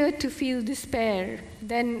easier to feel despair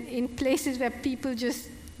than in places where people just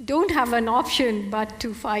don't have an option but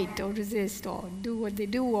to fight or resist or do what they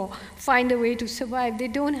do or find a way to survive. They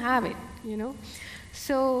don't have it,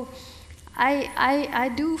 So I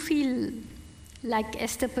do feel like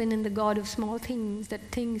Estepan in The God of Small Things, that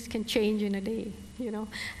things can change in a day,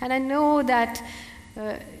 And I know that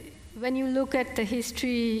when you look at the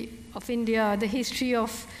history of India, the history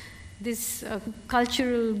of this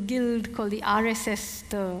cultural guild called the RSS,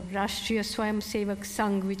 the Rashtriya Swayamsevak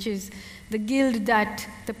Sangh, which is the guild that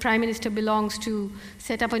the Prime Minister belongs to,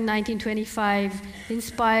 set up in 1925,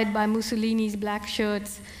 inspired by Mussolini's black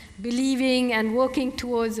shirts, believing and working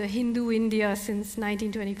towards a Hindu India since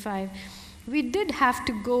 1925. We did have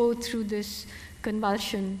to go through this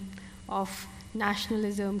convulsion of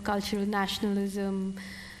nationalism, cultural nationalism,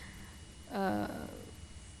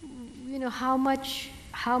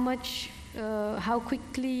 how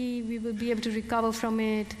quickly we will be able to recover from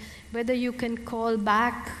it, whether you can call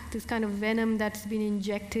back this kind of venom that's been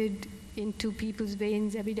injected into people's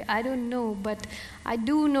veins every day. I don't know, but I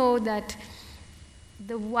do know that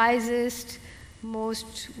the wisest,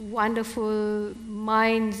 most wonderful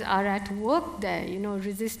minds are at work there,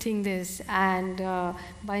 resisting this, and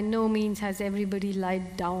by no means has everybody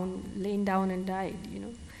lain down and died,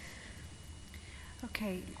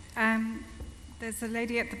 Okay. There's a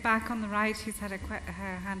lady at the back on the right who's had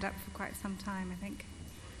her hand up for quite some time, I think.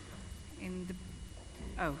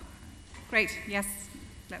 Oh, great. Yes,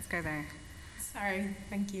 let's go there. Sorry,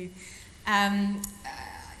 thank you.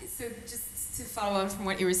 So just to follow on from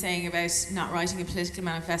what you were saying about not writing a political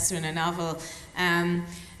manifesto in a novel,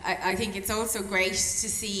 I think it's also great to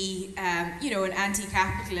see, an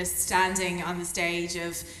anti-capitalist standing on the stage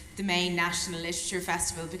of the main national literature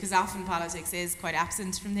festival, because often politics is quite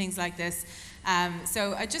absent from things like this.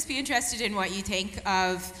 So I'd just be interested in what you think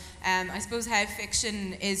of, I suppose, how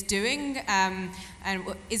fiction is doing, and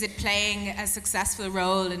is it playing a successful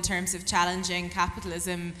role in terms of challenging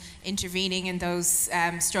capitalism, intervening in those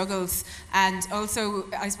struggles, and also,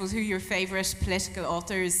 I suppose, who your favourite political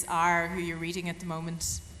authors are, who you're reading at the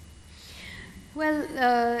moment? Well,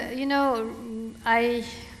 I, a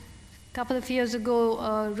couple of years ago,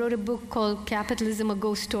 wrote a book called Capitalism, A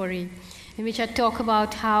Ghost Story, in which I talk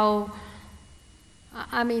about how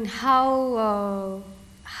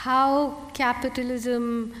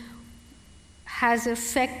capitalism has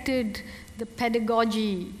affected the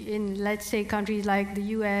pedagogy in, let's say, countries like the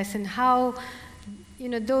US, and how,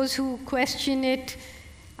 those who question it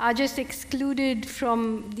are just excluded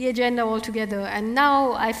from the agenda altogether. And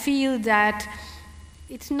now I feel that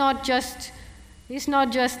it's not just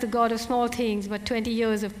the God of Small Things, but 20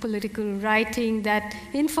 years of political writing that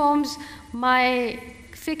informs my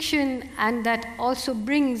fiction and that also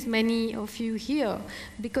brings many of you here.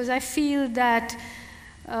 Because I feel that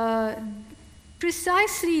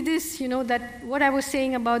precisely this, that what I was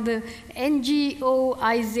saying about the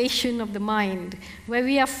NGOization of the mind, where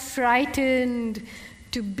we are frightened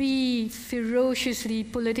to be ferociously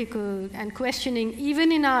political and questioning,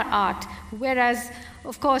 even in our art. Whereas,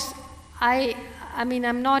 of course,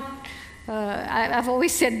 I'm not, I've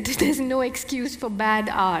always said there's no excuse for bad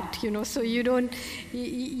art, so you don't,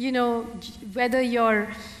 whether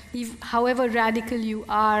however radical you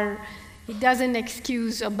are, it doesn't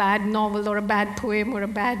excuse a bad novel or a bad poem or a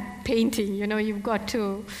bad painting, you've got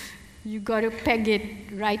to peg it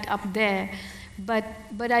right up there. But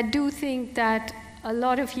I do think that a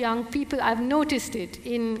lot of young people, I've noticed it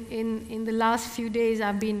in the last few days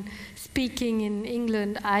I've been speaking in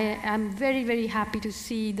England. I am very, very happy to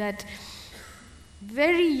see that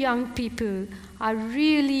very young people are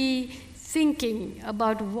really thinking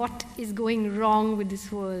about what is going wrong with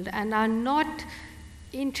this world and are not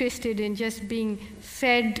interested in just being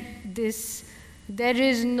fed this there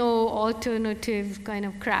is no alternative kind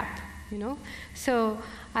of crap, So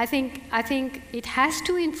I think it has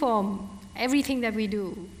to inform everything that we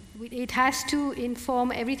do. It has to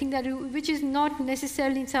inform everything that we do, which is not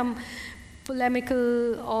necessarily some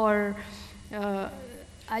polemical or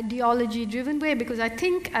ideology-driven way, because I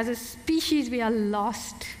think as a species we are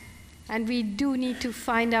lost and we do need to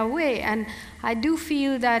find our way. And I do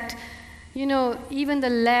feel that, even the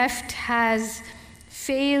left has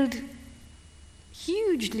failed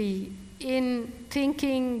hugely in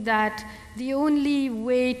thinking that the only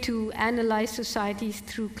way to analyze society is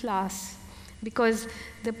through class, because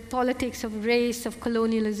the politics of race, of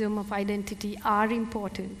colonialism, of identity are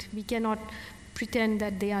important. We cannot pretend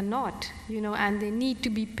that they are not, and they need to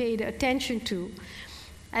be paid attention to.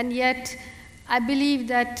 And yet, I believe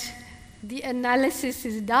that the analysis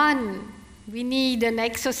is done. We need an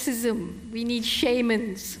exorcism. We need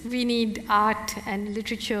shamans. We need art and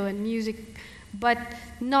literature and music, but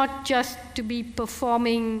not just to be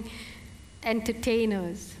performing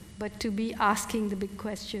entertainers, but to be asking the big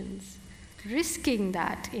questions, risking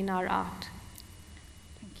that in our art.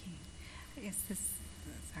 Thank you. Yes,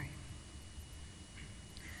 sorry.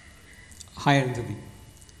 Hi, Arundhati.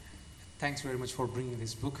 Thanks very much for bringing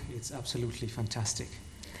this book. It's absolutely fantastic.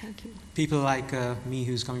 Thank you. People like me,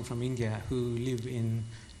 who's coming from India, who live in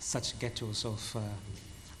such ghettos of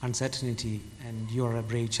uncertainty, and you're a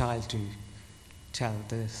brave child to tell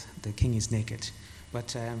the king is naked.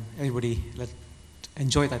 But everybody,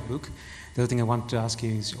 enjoy that book. The other thing I want to ask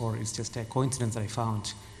you is, or it's just a coincidence that I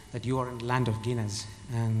found, that you are in the land of Guinness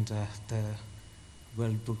and the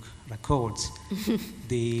World Book Records,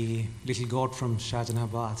 the little god from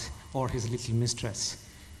Shahjahanabad or his little mistress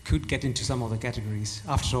could get into some of the categories.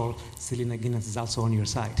 After all, Selena Guinness is also on your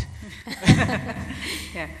side.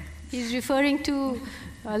 Yeah. He's referring to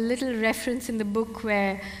a little reference in the book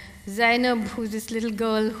where Zainab, who's this little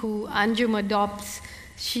girl who Anjum adopts,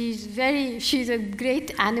 she's a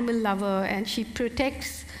great animal lover, and she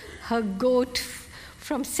protects her goat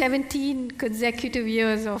from 17 consecutive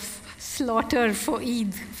years of slaughter for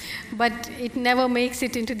Eid. But it never makes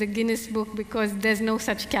it into the Guinness Book because there's no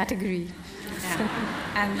such category. Yeah.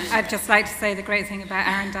 And I'd just like to say the great thing about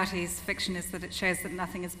Arundhati's fiction is that it shows that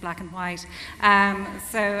nothing is black and white.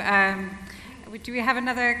 Do we have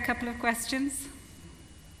another couple of questions?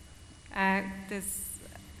 I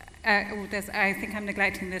think I'm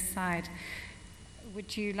neglecting this side.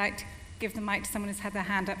 Would you like to give the mic to someone who's had their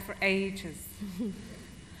hand up for ages?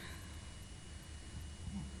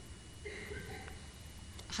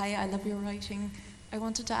 Hi, I love your writing. I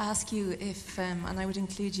wanted to ask you if, and I would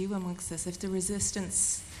include you amongst this, if the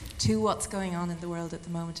resistance to what's going on in the world at the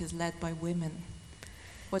moment is led by women.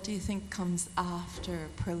 What do you think comes after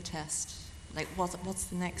protest? Like, what's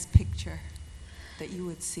the next picture that you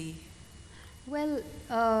would see? Well,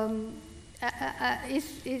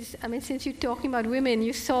 since you're talking about women,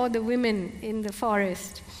 you saw the women in the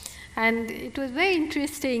forest. And it was very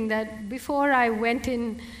interesting that before I went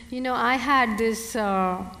in, I had this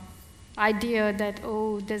idea that,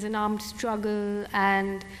 there's an armed struggle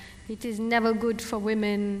and it is never good for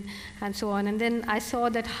women and so on. And then I saw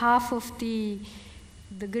that half of the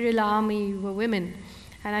guerrilla army were women.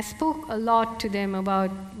 And I spoke a lot to them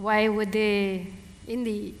about why were they in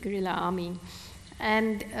the guerrilla army.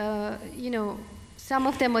 And, some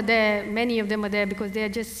of them are there, many of them are there because they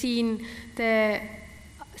had just seen their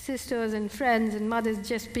sisters and friends and mothers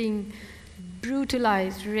just being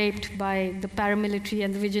brutalized, raped by the paramilitary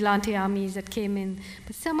and the vigilante armies that came in.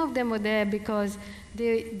 But some of them were there because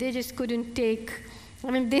they just couldn't take,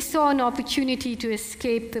 they saw an opportunity to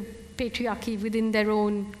escape the patriarchy within their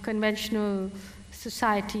own conventional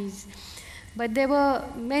societies. But there were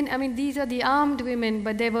men, these are the armed women,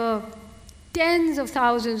 but there were tens of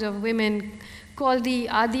thousands of women called the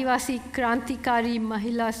Adivasi Krantikari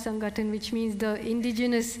Mahila Sangathan, which means the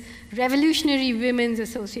Indigenous Revolutionary Women's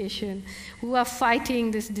Association, who are fighting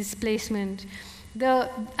this displacement. The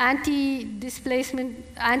anti-displacement,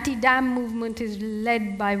 anti-dam movement is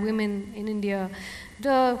led by women in India.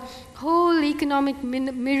 The whole economic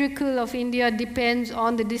miracle of India depends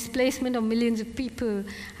on the displacement of millions of people,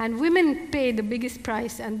 and women pay the biggest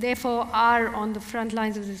price and therefore are on the front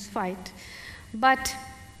lines of this fight. But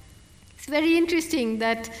it's very interesting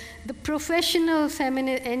that the professional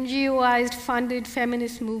NGOized funded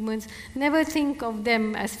feminist movements never think of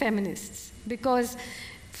them as feminists, because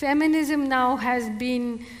feminism now has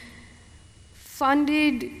been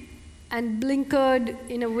funded and blinkered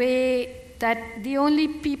in a way that the only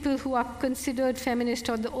people who are considered feminist,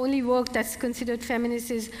 or the only work that's considered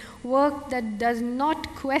feminist, is work that does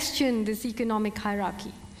not question this economic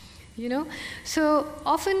hierarchy. So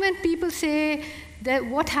often when people say that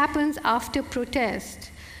what happens after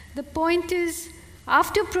protest, the point is,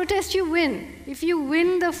 after protest you win. If you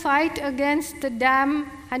win the fight against the dam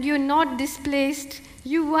and you're not displaced,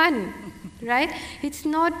 you won, right? It's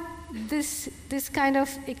not this kind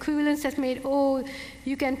of equivalence that's made,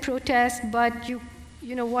 you can protest, but you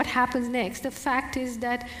know what happens next. The fact is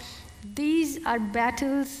that these are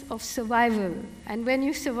battles of survival, and when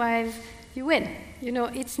you survive, you win.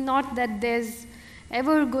 It's not that there's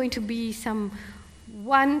ever going to be some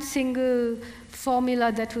one single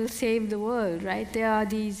formula that will save the world, right? There are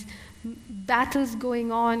these battles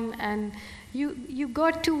going on, and you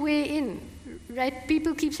got to weigh in, right?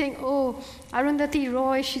 People keep saying, Arundhati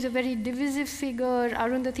Roy, she's a very divisive figure.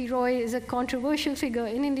 Arundhati Roy is a controversial figure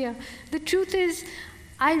in India. The truth is,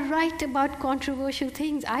 I write about controversial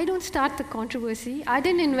things. I don't start the controversy. I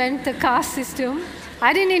didn't invent the caste system.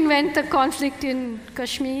 I didn't invent the conflict in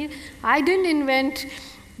Kashmir. I didn't invent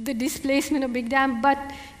the displacement of Big Dam, but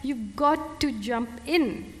you've got to jump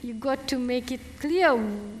in. You've got to make it clear,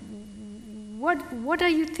 what are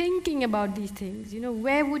you thinking about these things?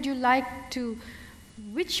 Where would you like to,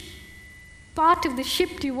 which part of the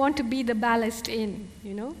ship do you want to be the ballast in,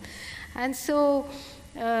 And so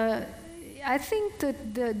I think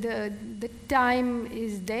that the time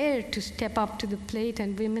is there to step up to the plate,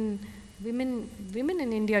 and women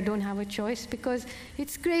in India don't have a choice, because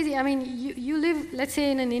it's crazy. You live, let's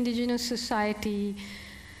say, in an indigenous society.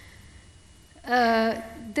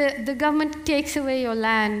 The government takes away your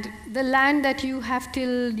land, the land that you have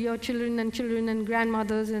till your children and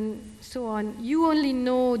grandmothers and so on. You only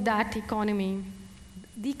know that economy,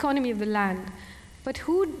 the economy of the land. But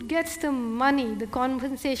who gets the money, the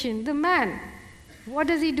compensation? The man. What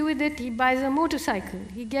does he do with it? He buys a motorcycle.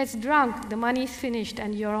 He gets drunk. The money is finished,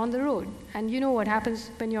 and you're on the road. And you know what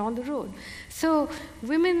happens when you're on the road. So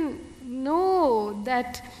women know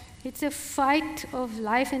that it's a fight of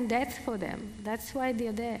life and death for them. That's why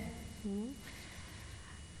they're there.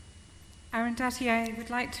 Arundhati, I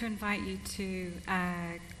would like to invite you to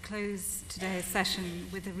close today's session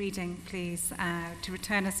with a reading, please, to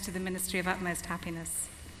return us to the Ministry of Utmost Happiness.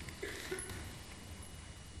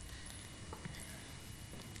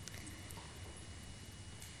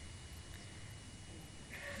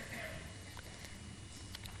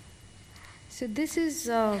 So this is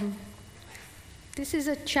a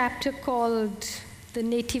chapter called The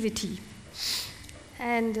Nativity,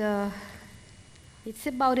 and it's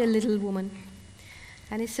about a little woman,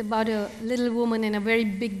 and it's about a little woman in a very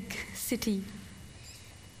big city.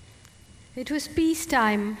 It was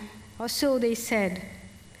peacetime, or so they said.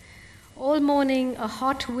 All morning a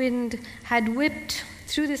hot wind had whipped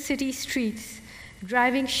through the city streets,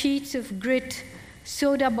 driving sheets of grit,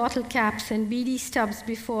 soda bottle caps, and beady stubs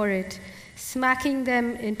before it, smacking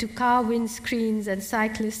them into car windscreens and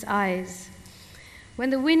cyclists' eyes.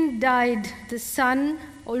 When the wind died, the sun,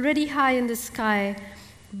 already high in the sky,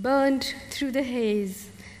 burned through the haze,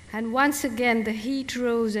 and once again the heat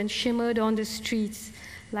rose and shimmered on the streets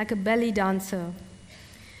like a belly dancer.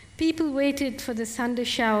 People waited for the thunder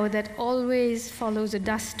shower that always follows a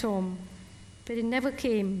dust storm, but it never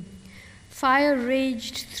came. Fire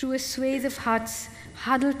raged through a swathe of huts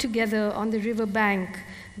huddled together on the river bank,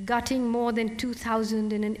 gutting more than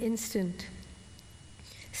 2,000 in an instant.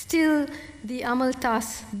 Still, the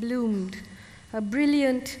amaltas bloomed, a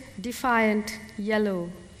brilliant, defiant yellow.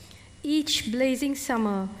 Each blazing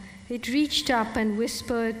summer, it reached up and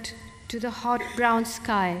whispered to the hot brown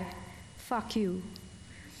sky, "Fuck you."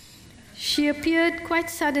 She appeared quite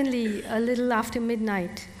suddenly a little after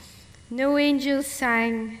midnight. No angels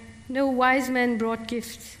sang, no wise men brought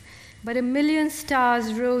gifts, but 1,000,000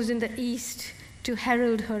 stars rose in the east to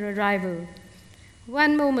herald her arrival.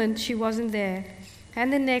 One moment she wasn't there,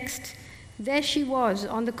 and the next, there she was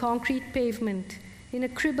on the concrete pavement, in a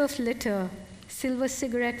crib of litter, silver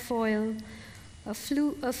cigarette foil,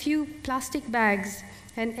 a few plastic bags,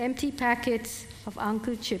 and empty packets of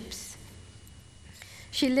Uncle Chips.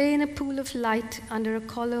 She lay in a pool of light under a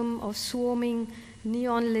column of swarming,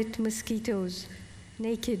 neon-lit mosquitoes,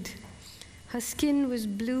 naked. Her skin was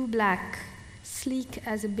blue-black, sleek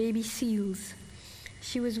as a baby seal's.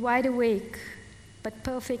 She was wide awake, but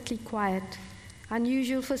perfectly quiet,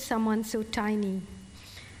 unusual for someone so tiny.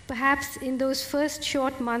 Perhaps in those first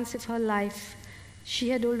short months of her life, she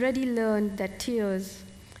had already learned that tears,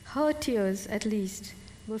 her tears at least,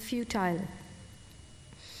 were futile.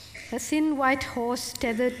 A thin white horse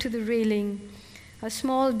tethered to the railing, a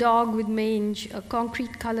small dog with mange, a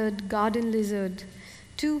concrete-colored garden lizard,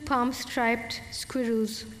 2 palm-striped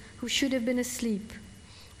squirrels who should have been asleep,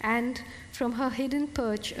 and from her hidden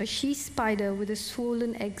perch, a she-spider with a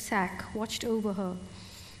swollen egg sac watched over her.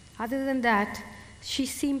 Other than that, she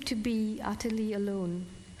seemed to be utterly alone.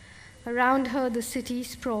 Around her, the city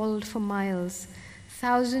sprawled for miles,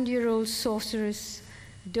 1,000-year-old sorceress,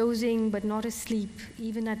 dozing but not asleep,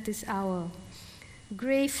 even at this hour.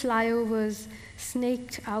 Gray flyovers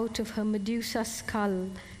snaked out of her Medusa skull,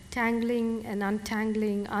 tangling and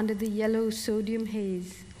untangling under the yellow sodium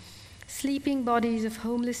haze. Sleeping bodies of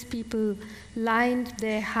homeless people lined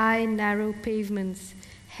their high, narrow pavements,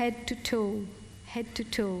 head to toe, head to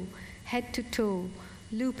toe, head to toe,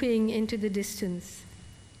 looping into the distance.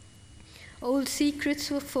 Old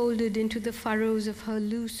secrets were folded into the furrows of her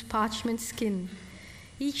loose parchment skin.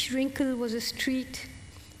 Each wrinkle was a street,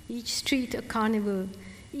 each street a carnival,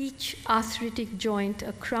 each arthritic joint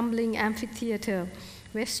a crumbling amphitheater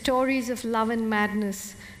where stories of love and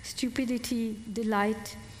madness, stupidity,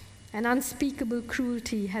 delight, and unspeakable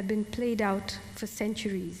cruelty had been played out for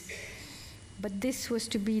centuries. But this was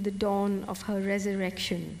to be the dawn of her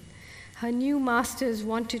resurrection. Her new masters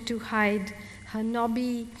wanted to hide her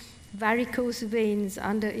knobby, varicose veins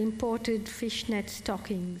under imported fishnet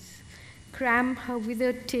stockings, cram her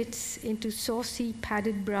withered tits into saucy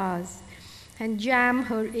padded bras, and jam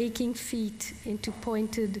her aching feet into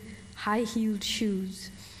pointed, high-heeled shoes.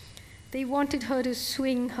 They wanted her to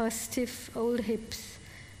swing her stiff old hips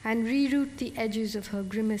and reroute the edges of her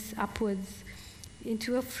grimace upwards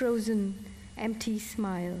into a frozen, empty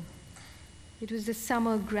smile. It was the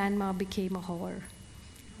summer Grandma became a whore.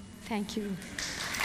 Thank you.